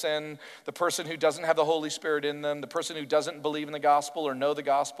still in their sin, the person who doesn't have the Holy Spirit in them, the person who doesn't believe in the gospel or know the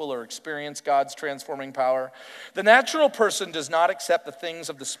gospel or experience God's transforming power, the natural person does not accept the things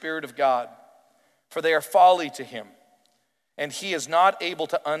of the Spirit of God, for they are folly to him, and he is not able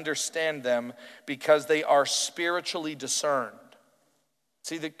to understand them because they are spiritually discerned.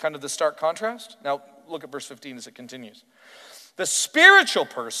 See the kind of the stark contrast? Now look at verse 15 as it continues. The spiritual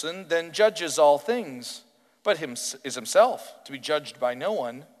person then judges all things, but is himself to be judged by no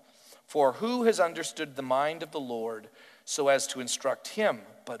one. For who has understood the mind of the Lord so as to instruct him?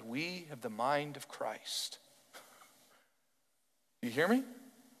 But we have the mind of Christ. You hear me?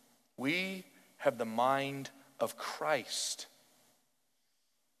 We have the mind of Christ.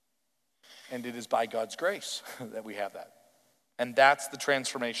 And it is by God's grace that we have that. And that's the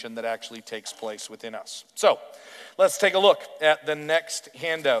transformation that actually takes place within us. So let's take a look at the next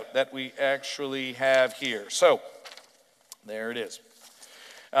handout that we actually have here. So there it is.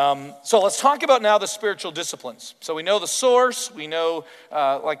 So let's talk about now the spiritual disciplines. So we know the source. We know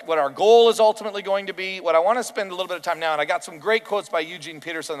what our goal is ultimately going to be. What I want to spend a little bit of time now, and I got some great quotes by Eugene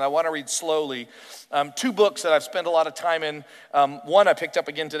Peterson that I want to read slowly. Two books that I've spent a lot of time in. One I picked up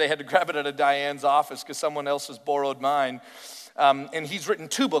again today. Had to grab it out of Diane's office because someone else has borrowed mine. And he's written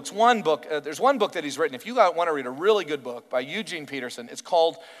two books. There's one book that he's written. If you want to read a really good book by Eugene Peterson, it's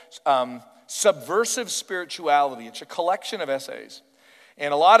called Subversive Spirituality. It's a collection of essays.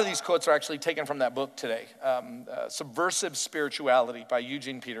 And a lot of these quotes are actually taken from that book today, Subversive Spirituality by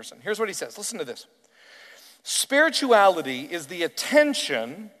Eugene Peterson. Here's what he says. Listen to this. Spirituality is the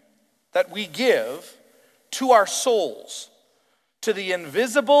attention that we give to our souls, to the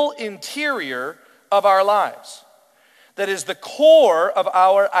invisible interior of our lives. That is the core of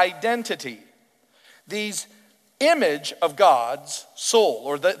our identity. These image of God's soul,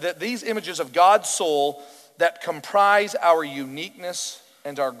 or these images of God's soul that comprise our uniqueness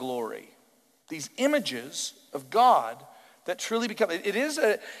and our glory. These images of God that truly become, it is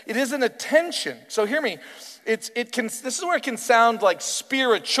an attention. So hear me, this is where it can sound like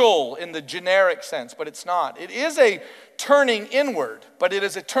spiritual in the generic sense, but it's not. It is a turning inward, but it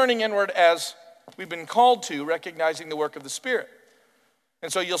is a turning inward as we've been called to, recognizing the work of the Spirit.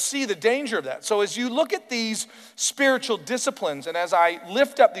 And so you'll see the danger of that. So as you look at these spiritual disciplines, and as I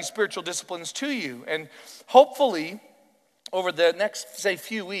lift up these spiritual disciplines to you, and hopefully over the next, say,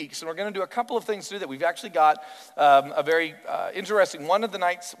 few weeks, and we're going to do a couple of things to do that. We've actually got a very interesting, one of the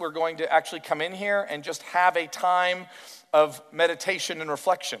nights we're going to actually come in here and just have a time of meditation and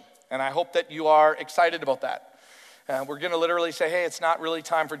reflection. And I hope that you are excited about that. We're going to literally say, hey, it's not really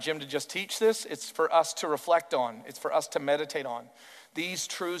time for Jim to just teach this. It's for us to reflect on. It's for us to meditate on these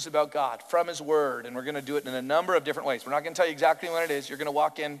truths about God from His Word. And we're going to do it in a number of different ways. We're not going to tell you exactly what it is. You're going to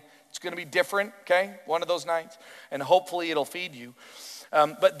walk in. It's going to be different, okay? One of those nights. And hopefully it'll feed you.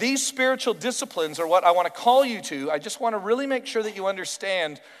 But these spiritual disciplines are what I want to call you to. I just want to really make sure that you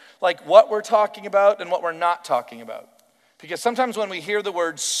understand like what we're talking about and what we're not talking about. Because sometimes when we hear the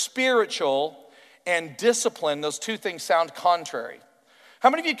word spiritual and discipline, those two things sound contrary. How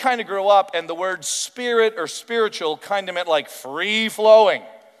many of you kind of grew up and the word spirit or spiritual kind of meant like free-flowing?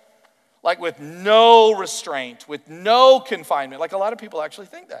 Like with no restraint, with no confinement. Like a lot of people actually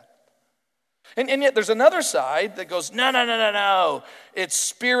think that. And yet there's another side that goes, no. It's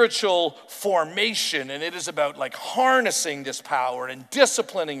spiritual formation, and it is about like harnessing this power and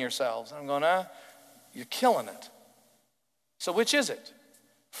disciplining yourselves. I'm going, you're killing it. So which is it?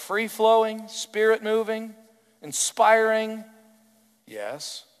 Free-flowing, spirit-moving? Inspiring,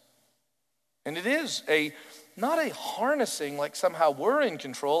 yes. And it is not a harnessing like somehow we're in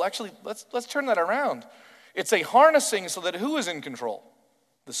control. Actually, let's turn that around. It's a harnessing so that who is in control?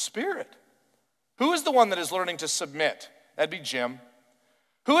 The Spirit. Who is the one that is learning to submit? That'd be Jim.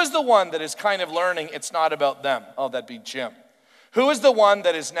 Who is the one that is kind of learning it's not about them? Oh, that'd be Jim. Who is the one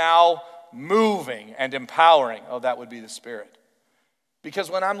that is now moving and empowering? Oh, that would be the Spirit.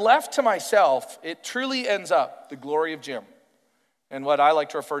 Because when I'm left to myself, it truly ends up the glory of Jim. And what I like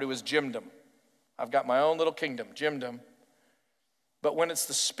to refer to as Jimdom. I've got my own little kingdom, Jimdom. But when it's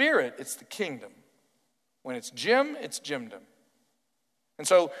the Spirit, it's the kingdom. When it's Jim, it's Jimdom. And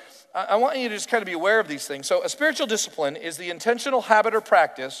so I want you to just kind of be aware of these things. So a spiritual discipline is the intentional habit or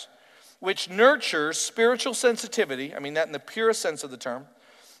practice which nurtures spiritual sensitivity, I mean that in the purest sense of the term,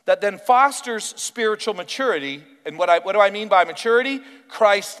 that then fosters spiritual maturity. And what do I mean by maturity?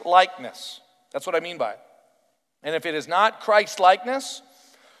 Christ-likeness. That's what I mean by it. And if it is not Christ-likeness,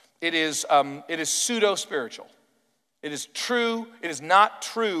 it is pseudo-spiritual. It is not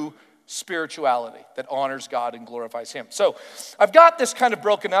true spirituality that honors God and glorifies Him. So I've got this kind of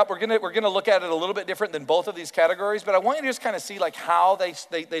broken up. We're gonna look at it a little bit different than both of these categories, but I want you to just kind of see like how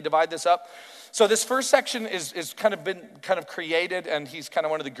they divide this up. So this first section is kind of created, and he's kind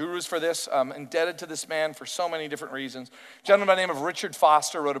of one of the gurus for this, indebted to this man for so many different reasons. A gentleman by the name of Richard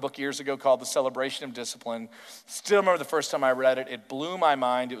Foster wrote a book years ago called The Celebration of Discipline. Still remember the first time I read it. It blew my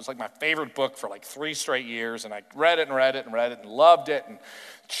mind. It was like my favorite book for like 3 straight years, and I read it and loved it and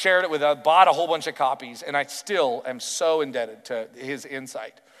shared it with, bought a whole bunch of copies, and I still am so indebted to his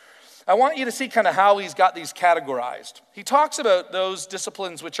insight. I want you to see kind of how he's got these categorized. He talks about those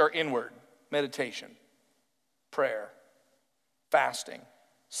disciplines which are inward. Meditation, prayer, fasting,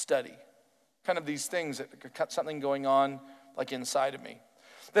 study. Kind of these things that got something going on like inside of me.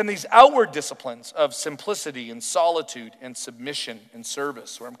 Then these outward disciplines of simplicity and solitude and submission and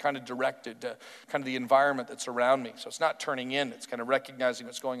service, where I'm kind of directed to kind of the environment that's around me. So it's not turning in, it's kind of recognizing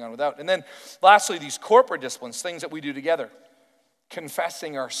what's going on without. And then lastly, these corporate disciplines, things that we do together.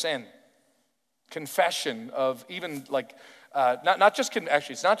 Confessing our sin. Confession of even like, it's not just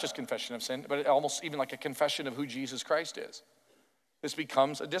confession of sin, but almost even like a confession of who Jesus Christ is. This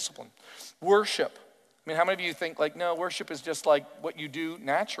becomes a discipline. Worship. I mean, how many of you think like, no, worship is just like what you do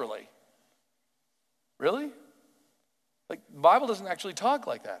naturally? Really? Like, the Bible doesn't actually talk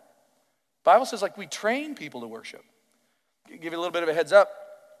like that. The Bible says like we train people to worship. I'll give you a little bit of a heads up.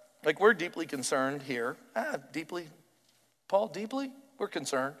 Like, we're deeply concerned here. Paul, deeply? We're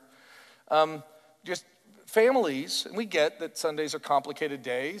concerned. Just families, and we get that Sundays are complicated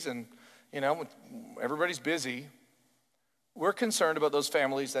days, and everybody's busy. We're concerned about those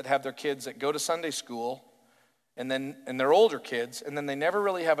families that have their kids that go to Sunday school, and they're older kids, and then they never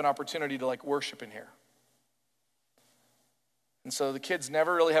really have an opportunity to like worship in here. And so the kids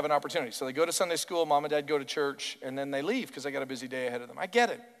never really have an opportunity. So they go to Sunday school, mom and dad go to church, and then they leave because they got a busy day ahead of them. I get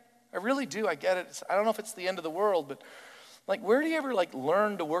it. I really do. I get it. I don't know if it's the end of the world, but like, where do you ever like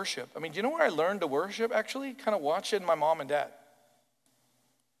learn to worship? I mean, do you know where I learned to worship actually? Kind of watching my mom and dad.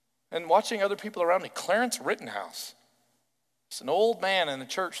 And watching other people around me. Clarence Rittenhouse. It's an old man in the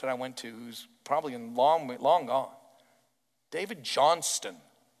church that I went to who's probably long gone. David Johnston.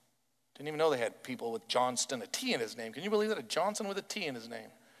 Didn't even know they had people with Johnston, a T in his name. Can you believe that? A Johnson with a T in his name.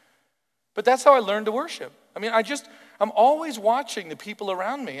 But that's how I learned to worship. I mean, I'm always watching the people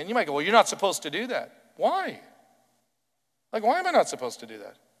around me. And you might go, well, you're not supposed to do that. Why? Like, why am I not supposed to do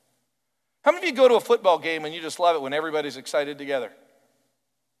that? How many of you go to a football game and you just love it when everybody's excited together?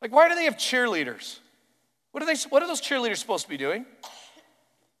 Like, why do they have cheerleaders? What are those cheerleaders supposed to be doing?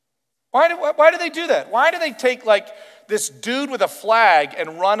 Why do they do that? Why do they take like this dude with a flag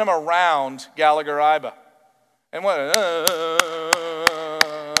and run him around Gallagher-Iba? And what?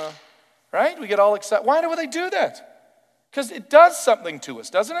 Right? We get all excited. Why do they do that? Because it does something to us,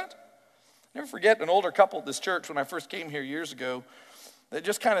 doesn't it? Never forget an older couple at this church when I first came here years ago. They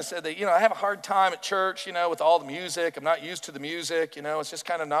just kind of said that, I have a hard time at church, with all the music. I'm not used to the music, it's just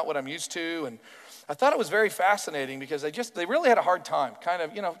kind of not what I'm used to. And I thought it was very fascinating because they really had a hard time, kind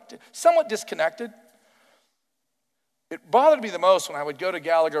of, somewhat disconnected. It bothered me the most when I would go to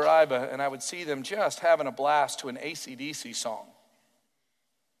Gallagher-Iba and I would see them just having a blast to an AC/DC song.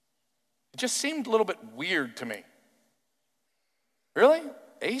 It just seemed a little bit weird to me. Really?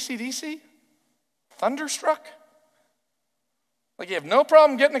 AC/DC? Thunderstruck? Like, you have no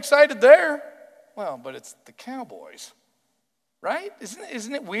problem getting excited there. Well, but it's the Cowboys, right?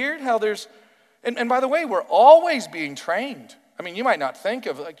 Isn't it weird how there's, and by the way, we're always being trained. I mean, you might not think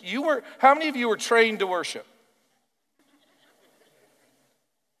of, like, how many of you were trained to worship?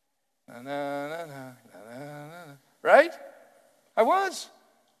 Na, na, na, na, na, na. right? I was.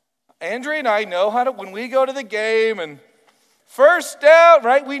 Andrea and I know how to, when we go to the game and first down,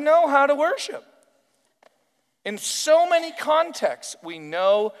 right? We know how to worship. In so many contexts, we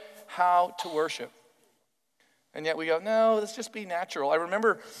know how to worship. And yet we go, no, let's just be natural. I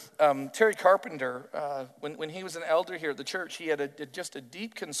remember Terry Carpenter, when he was an elder here at the church, he had just a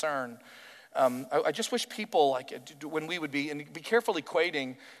deep concern. I just wish people, when we would be, and be careful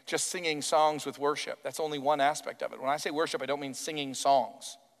equating just singing songs with worship. That's only one aspect of it. When I say worship, I don't mean singing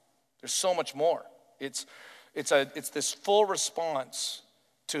songs. There's so much more. It's this full response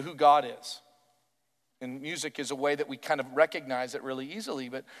to who God is. And music is a way that we kind of recognize it really easily.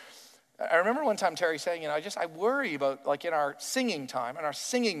 But I remember one time Terry saying, I worry about, like, in our singing time, in our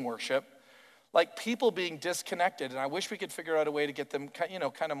singing worship, like people being disconnected, and I wish we could figure out a way to get them,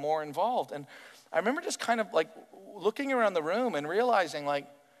 kind of more involved. And I remember just kind of like looking around the room and realizing, like,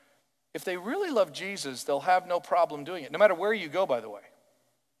 if they really love Jesus, they'll have no problem doing it, no matter where you go, by the way.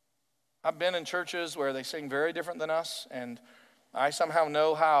 I've been in churches where they sing very different than us, and I somehow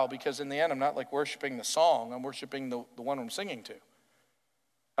know how, because in the end, I'm not like worshiping the song, I'm worshiping the one I'm singing to.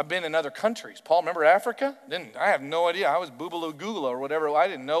 I've been in other countries. Paul, remember Africa? I have no idea. I was boobaloo googla or whatever. I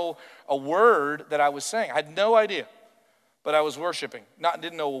didn't know a word that I was saying. I had no idea. But I was worshiping.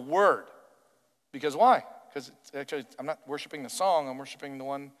 Didn't know a word. Because why? Because actually I'm not worshiping the song. I'm worshiping the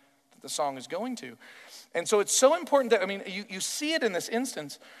one that the song is going to. And so it's so important that, you see it in this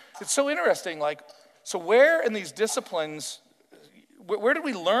instance. It's so interesting. Like, so where in these disciplines, where do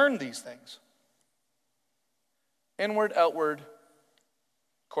we learn these things? Inward, outward,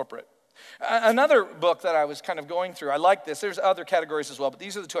 corporate. Another book that I was kind of going through, I like this. There's other categories as well, but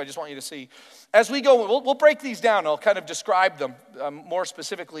these are the two I just want you to see. As we go, we'll break these down. I'll kind of describe them more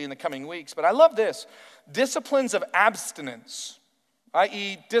specifically in the coming weeks. But I love this. Disciplines of abstinence,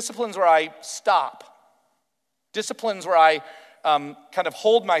 i.e. disciplines where I stop. Disciplines where I kind of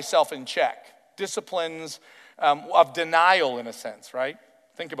hold myself in check. Disciplines of denial, in a sense, right?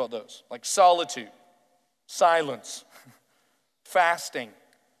 Think about those. Like solitude, silence, fasting,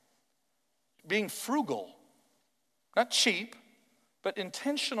 being frugal, not cheap, but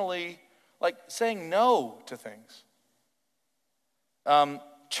intentionally, like saying no to things.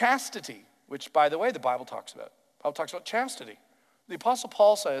 Chastity, which, by the way, the Bible talks about. The Bible talks about chastity. The Apostle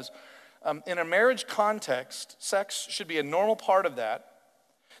Paul says, in a marriage context, sex should be a normal part of that.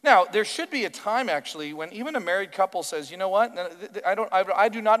 Now, there should be a time, actually, when even a married couple says, you know what, I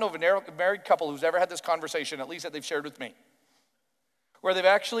do not know of a married couple who's ever had this conversation, at least that they've shared with me, where they've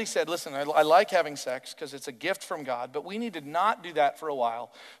actually said, listen, I like having sex because it's a gift from God, but we need to not do that for a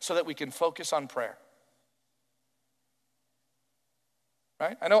while so that we can focus on prayer.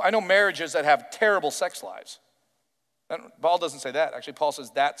 Right? I know marriages that have terrible sex lives. Paul doesn't say that. Actually, Paul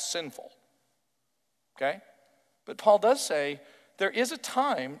says that's sinful. Okay? But Paul does say there is a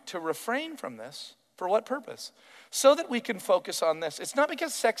time to refrain from this. For what purpose? So that we can focus on this. It's not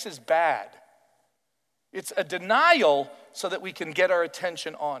because sex is bad. It's a denial so that we can get our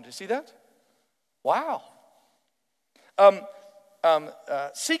attention on. Do you see that? Wow.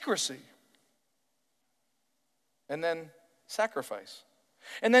 Secrecy. And then sacrifice.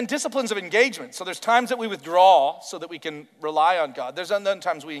 And then disciplines of engagement. So there's times that we withdraw so that we can rely on God. There's then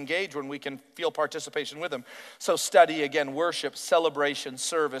times we engage when we can feel participation with Him. So study, again, worship, celebration,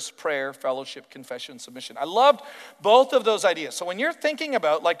 service, prayer, fellowship, confession, submission. I loved both of those ideas. So when you're thinking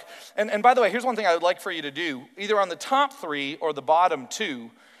about, like, and by the way, here's one thing I would like for you to do, either on the top three or the bottom two,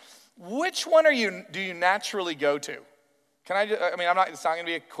 which one do you naturally go to? It's not going to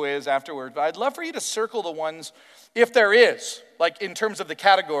be a quiz afterward, but I'd love for you to circle the ones, if there is, like in terms of the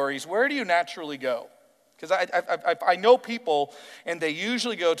categories, where do you naturally go? Because I know people, and they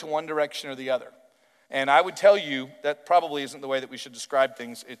usually go to one direction or the other. And I would tell you that probably isn't the way that we should describe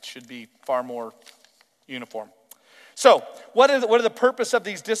things. It should be far more uniform. So, what are the purpose of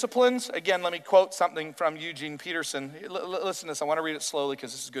these disciplines? Again, let me quote something from Eugene Peterson. Listen to this. I want to read it slowly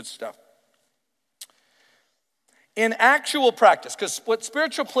because this is good stuff. In actual practice, because what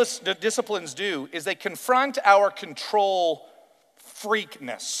spiritual disciplines do is they confront our control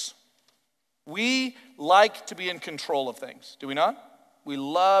freakness. We like to be in control of things, do we not? We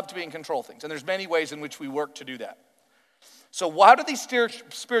love to be in control of things, and there's many ways in which we work to do that. So how do these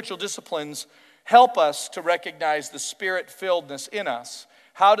spiritual disciplines help us to recognize the Spirit-filledness in us?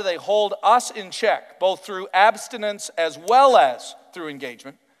 How do they hold us in check, both through abstinence as well as through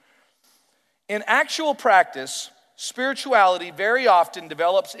engagement? In actual practice, spirituality very often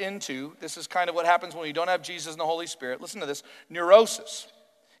develops into, this is kind of what happens when you don't have Jesus and the Holy Spirit, listen to this, neurosis.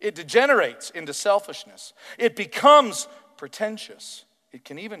 It degenerates into selfishness. It becomes pretentious. It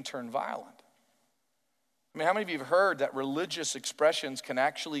can even turn violent. I mean, how many of you have heard that religious expressions can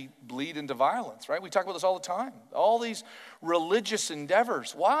actually bleed into violence, right? We talk about this all the time. All these religious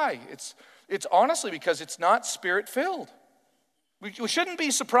endeavors. Why? It's honestly because it's not spirit-filled. We shouldn't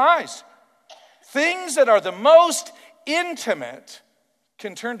be surprised. Things that are the most intimate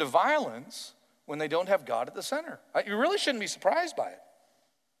can turn to violence when they don't have God at the center. You really shouldn't be surprised by it.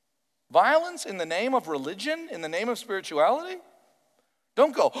 Violence in the name of religion, in the name of spirituality?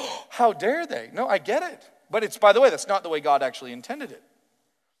 Don't go, oh, how dare they? No, I get it. But it's, by the way, that's not the way God actually intended it.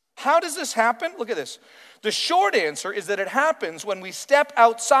 How does this happen? Look at this. The short answer is that it happens when we step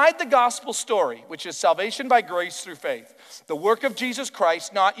outside the gospel story, which is salvation by grace through faith, the work of Jesus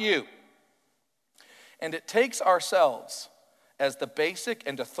Christ, not you. And it takes ourselves as the basic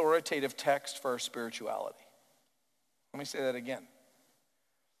and authoritative text for our spirituality. Let me say that again.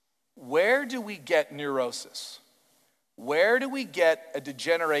 Where do we get neurosis? Where do we get a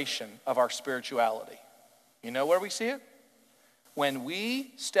degeneration of our spirituality? You know where we see it? When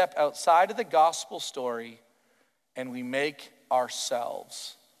we step outside of the gospel story and we make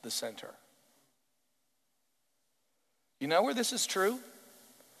ourselves the center. You know where this is true?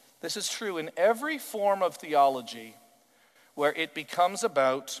 This is true in every form of theology where it becomes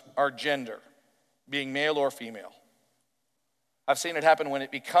about our gender, being male or female. I've seen it happen when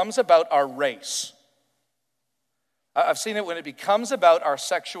it becomes about our race. I've seen it when it becomes about our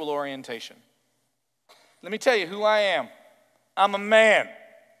sexual orientation. Let me tell you who I am. I'm a man.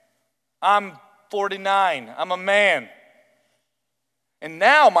 I'm 49. I'm a man. And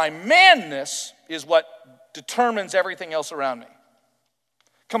now my manness is what determines everything else around me.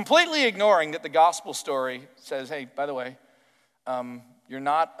 Completely ignoring that the gospel story says, hey, by the way, you're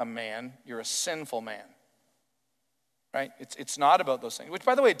not a man, you're a sinful man. Right? It's not about those things. Which,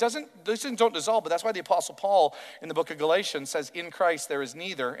 by the way, those things don't dissolve, but that's why the Apostle Paul in the book of Galatians says, in Christ there is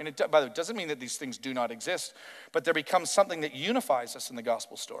neither. And by the way, it doesn't mean that these things do not exist, but there becomes something that unifies us in the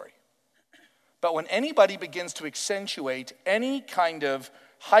gospel story. But when anybody begins to accentuate any kind of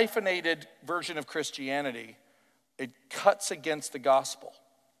hyphenated version of Christianity, it cuts against the gospel.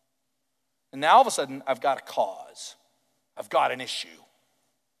 And now all of a sudden, I've got a cause. I've got an issue.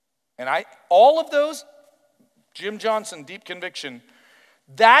 And all of those, Jim Johnson, deep conviction,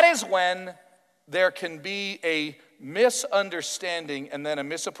 that is when there can be a misunderstanding and then a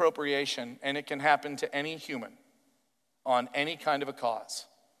misappropriation, and it can happen to any human on any kind of a cause.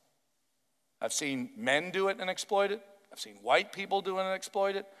 I've seen men do it and exploit it. I've seen white people do it and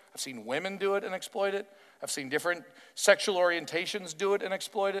exploit it. I've seen women do it and exploit it. I've seen different sexual orientations do it and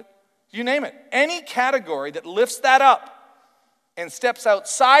exploit it. You name it. Any category that lifts that up and steps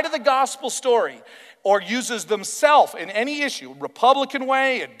outside of the gospel story or uses themselves in any issue, Republican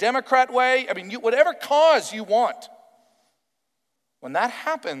way, a Democrat way, whatever cause you want. When that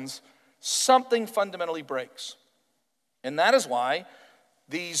happens, something fundamentally breaks. And that is why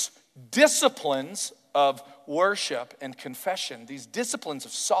these disciplines of worship and confession, these disciplines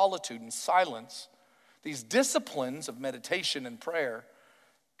of solitude and silence, these disciplines of meditation and prayer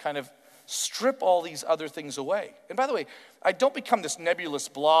kind of strip all these other things away. And by the way, I don't become this nebulous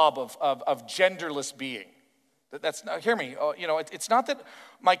blob of genderless being. That's not, hear me, it's not that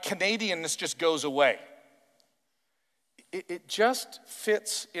my Canadianness just goes away. It just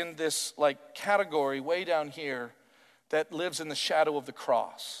fits in this like category way down here that lives in the shadow of the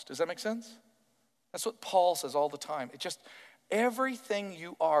cross. Does that make sense? That's what Paul says all the time. It just, everything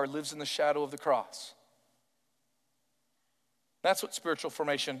you are lives in the shadow of the cross. That's what spiritual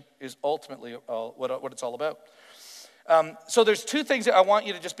formation is ultimately what it's all about. So there's two things that I want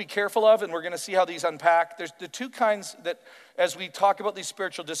you to just be careful of, and we're going to see how these unpack. There's the two kinds that, as we talk about these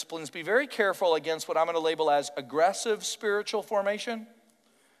spiritual disciplines, be very careful against what I'm going to label as aggressive spiritual formation,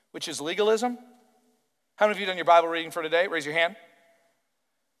 which is legalism. How many of you done your Bible reading for today? Raise your hand.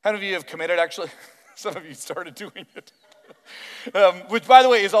 How many of you have committed, actually? Some of you started doing it. Which, by the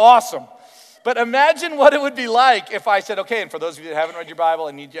way, is awesome. But imagine what it would be like if I said, okay, and for those of you that haven't read your Bible,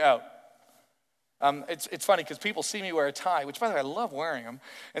 I need you out. It's funny because people see me wear a tie, which, by the way, I love wearing them.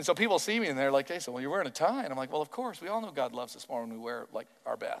 And so people see me and they're like, hey, so well, you're wearing a tie? And I'm like, well, of course. We all know God loves us more when we wear like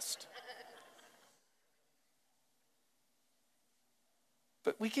our best.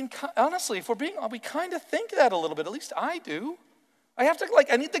 But we can, honestly, if we're being, we kind of think that a little bit. At least I do. I have to,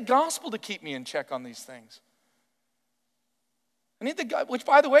 I need the gospel to keep me in check on these things. I need which,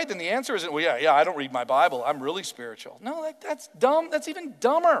 by the way, then the answer isn't, well, yeah, I don't read my Bible. I'm really spiritual. No, that's dumb. That's even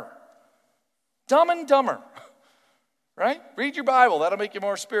dumber. Dumb and dumber, right? Read your Bible. That'll make you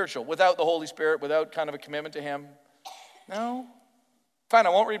more spiritual without the Holy Spirit, without kind of a commitment to Him. No. Fine, I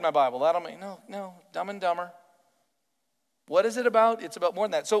won't read my Bible. That'll make, no, dumb and dumber. What is it about? It's about more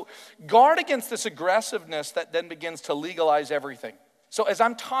than that. So guard against this aggressiveness that then begins to legalize everything. So as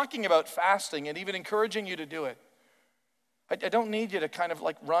I'm talking about fasting and even encouraging you to do it, I don't need you to kind of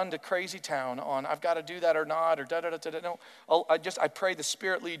like run to crazy town on I've got to do that or not or da-da-da-da-da. No, I pray the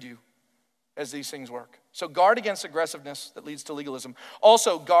Spirit lead you as these things work. So guard against aggressiveness that leads to legalism.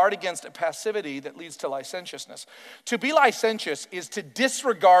 Also guard against a passivity that leads to licentiousness. To be licentious is to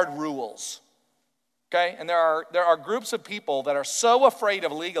disregard rules. Okay, and there are groups of people that are so afraid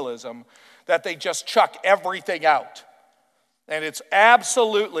of legalism that they just chuck everything out. And it's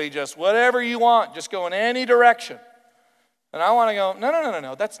absolutely just whatever you want, just go in any direction. And I want to go,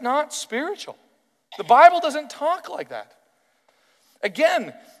 no, that's not spiritual. The Bible doesn't talk like that.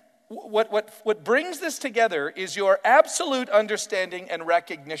 Again, what brings this together is your absolute understanding and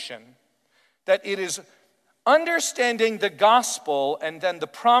recognition that it is understanding the gospel and then the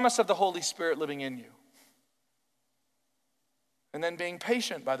promise of the Holy Spirit living in you. And then being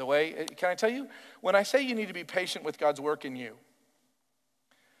patient, by the way. Can I tell you, when I say you need to be patient with God's work in you,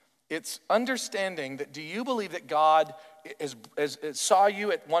 it's understanding that do you believe that God saw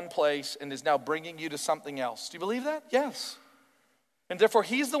you at one place and is now bringing you to something else? Do you believe that? Yes. And therefore,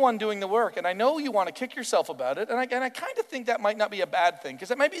 he's the one doing the work. And I know you want to kick yourself about it. And I kind of think that might not be a bad thing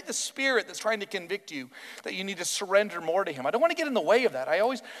because it might be the Spirit that's trying to convict you that you need to surrender more to him. I don't want to get in the way of that. I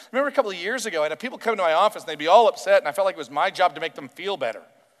always remember a couple of years ago, I'd have people come to my office and they'd be all upset. And I felt like it was my job to make them feel better.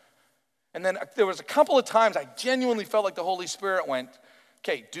 And then there was a couple of times I genuinely felt like the Holy Spirit went,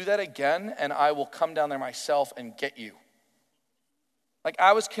 okay, do that again and I will come down there myself and get you. Like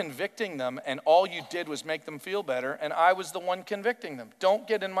I was convicting them and all you did was make them feel better and I was the one convicting them. Don't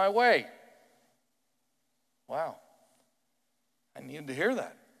get in my way. Wow. I needed to hear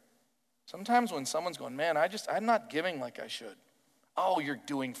that. Sometimes when someone's going, man, I'm not giving like I should. Oh, you're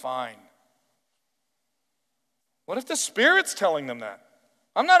doing fine. What if the Spirit's telling them that?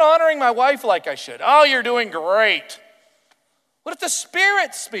 I'm not honoring my wife like I should. Oh, you're doing great. What if the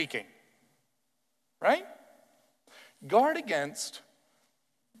Spirit's speaking? Right? Guard against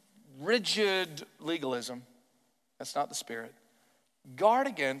rigid legalism. That's not the Spirit. Guard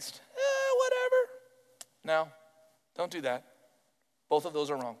against, whatever. No, don't do that. Both of those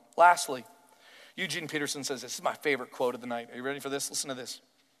are wrong. Lastly, Eugene Peterson says this is my favorite quote of the night. Are you ready for this? Listen to this.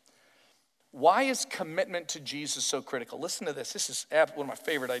 Why is commitment to Jesus so critical? Listen to this. This is one of my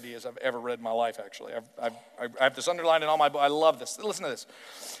favorite ideas I've ever read in my life, actually. I have this underlined in all my books. I love this. Listen to this.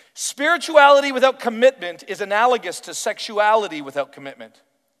 Spirituality without commitment is analogous to sexuality without commitment.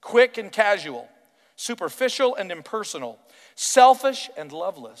 Quick and casual, superficial and impersonal, selfish and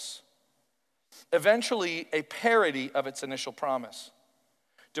loveless. Eventually, a parody of its initial promise.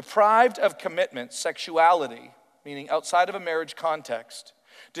 Deprived of commitment, sexuality, meaning outside of a marriage context,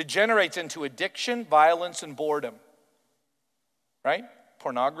 degenerates into addiction, violence, and boredom. Right?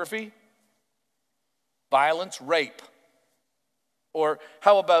 Pornography, violence, rape. Or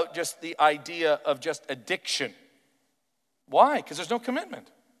how about just the idea of just addiction? Why? Because there's no commitment.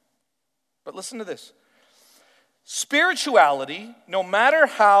 But listen to this. Spirituality, no matter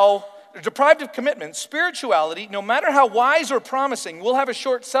how deprived of commitment, spirituality, no matter how wise or promising, will have a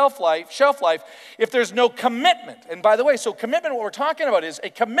short shelf life if there's no commitment. And by the way, so commitment, what we're talking about is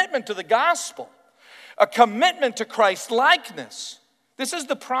a commitment to the gospel, a commitment to Christ likeness. This is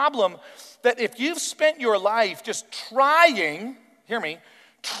the problem that if you've spent your life just trying, hear me,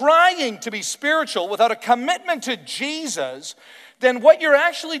 trying to be spiritual without a commitment to Jesus, then what you're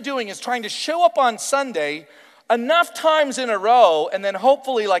actually doing is trying to show up on Sunday enough times in a row, and then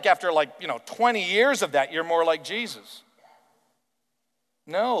hopefully after 20 years of that, you're more like Jesus.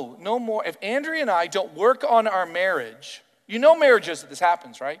 No more. If Andrea and I don't work on our marriage, you know marriages that this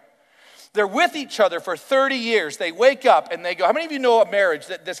happens, right? They're with each other for 30 years. They wake up and they go, how many of you know a marriage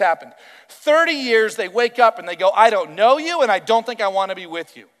that this happened? 30 years, they wake up and they go, I don't know you and I don't think I want to be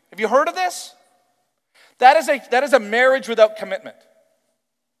with you. Have you heard of this? That is a marriage without commitment.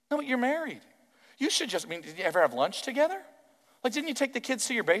 No, but you're married. You should just, did you ever have lunch together? Didn't you take the kids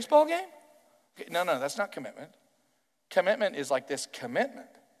to your baseball game? Okay, no, that's not commitment. Commitment is like this commitment.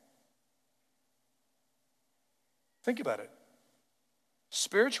 Think about it.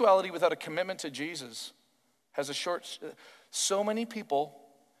 Spirituality without a commitment to Jesus has a short, so many people,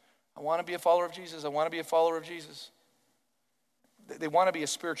 I want to be a follower of Jesus, I want to be a follower of Jesus. They want to be a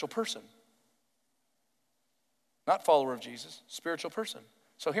spiritual person. Not follower of Jesus, spiritual person.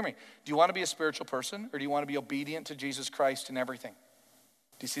 So hear me, do you want to be a spiritual person or do you want to be obedient to Jesus Christ in everything?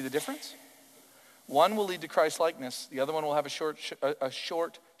 Do you see the difference? One will lead to Christ likeness, the other one will have a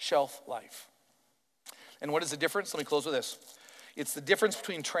short shelf life. And what is the difference? Let me close with this. It's the difference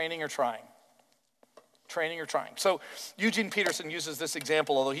between training or trying. Training or trying. So Eugene Peterson uses this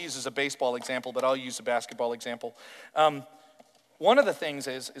example, although he uses a baseball example, but I'll use a basketball example. One of the things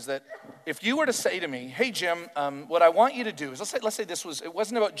is that if you were to say to me, hey, Jim, what I want you to do is, let's say it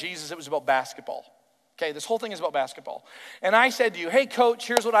wasn't about Jesus, it was about basketball. Okay, this whole thing is about basketball. And I said to you, hey, coach,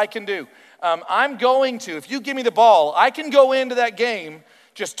 here's what I can do. If you give me the ball, I can go into that game,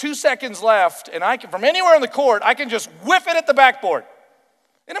 just 2 seconds left, and I can, from anywhere on the court, I can just whiff it at the backboard.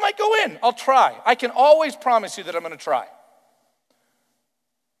 And it might go in. I'll try. I can always promise you that I'm going to try.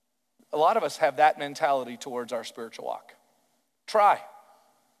 A lot of us have that mentality towards our spiritual walk. Try.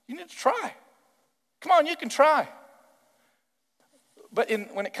 You need to try. Come on, you can try. But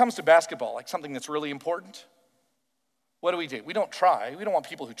when it comes to basketball, like something that's really important, what do? We don't try. We don't want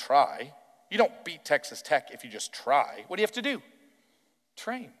people who try. You don't beat Texas Tech if you just try. What do you have to do?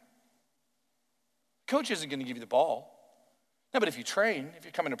 Train. Coach isn't going to give you the ball. No, but if you train, if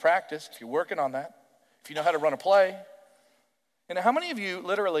you come into practice, if you're working on that, if you know how to run a play. And how many of you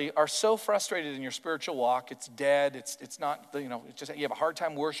literally are so frustrated in your spiritual walk, it's dead, it's not, it's just you have a hard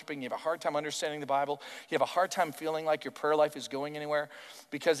time worshiping, you have a hard time understanding the Bible, you have a hard time feeling like your prayer life is going anywhere,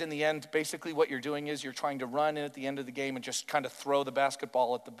 because in the end, basically what you're doing is you're trying to run in at the end of the game and just kind of throw the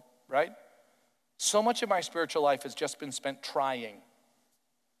basketball at right? So much of my spiritual life has just been spent trying,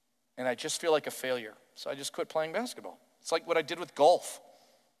 and I just feel like a failure, so I just quit playing basketball. It's like what I did with golf.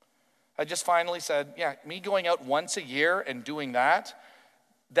 I just finally said, me going out once a year and doing that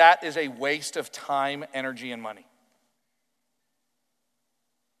is a waste of time, energy, and money.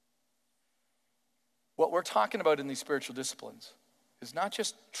 What we're talking about in these spiritual disciplines is not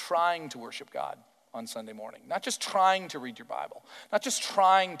just trying to worship God on Sunday morning, not just trying to read your Bible, not just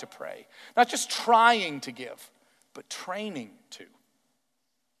trying to pray, not just trying to give, but training to.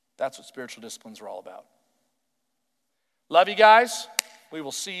 That's what spiritual disciplines are all about. Love you guys. We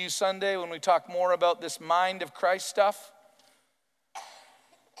will see you Sunday when we talk more about this mind of Christ stuff.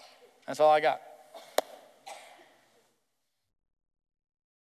 That's all I got.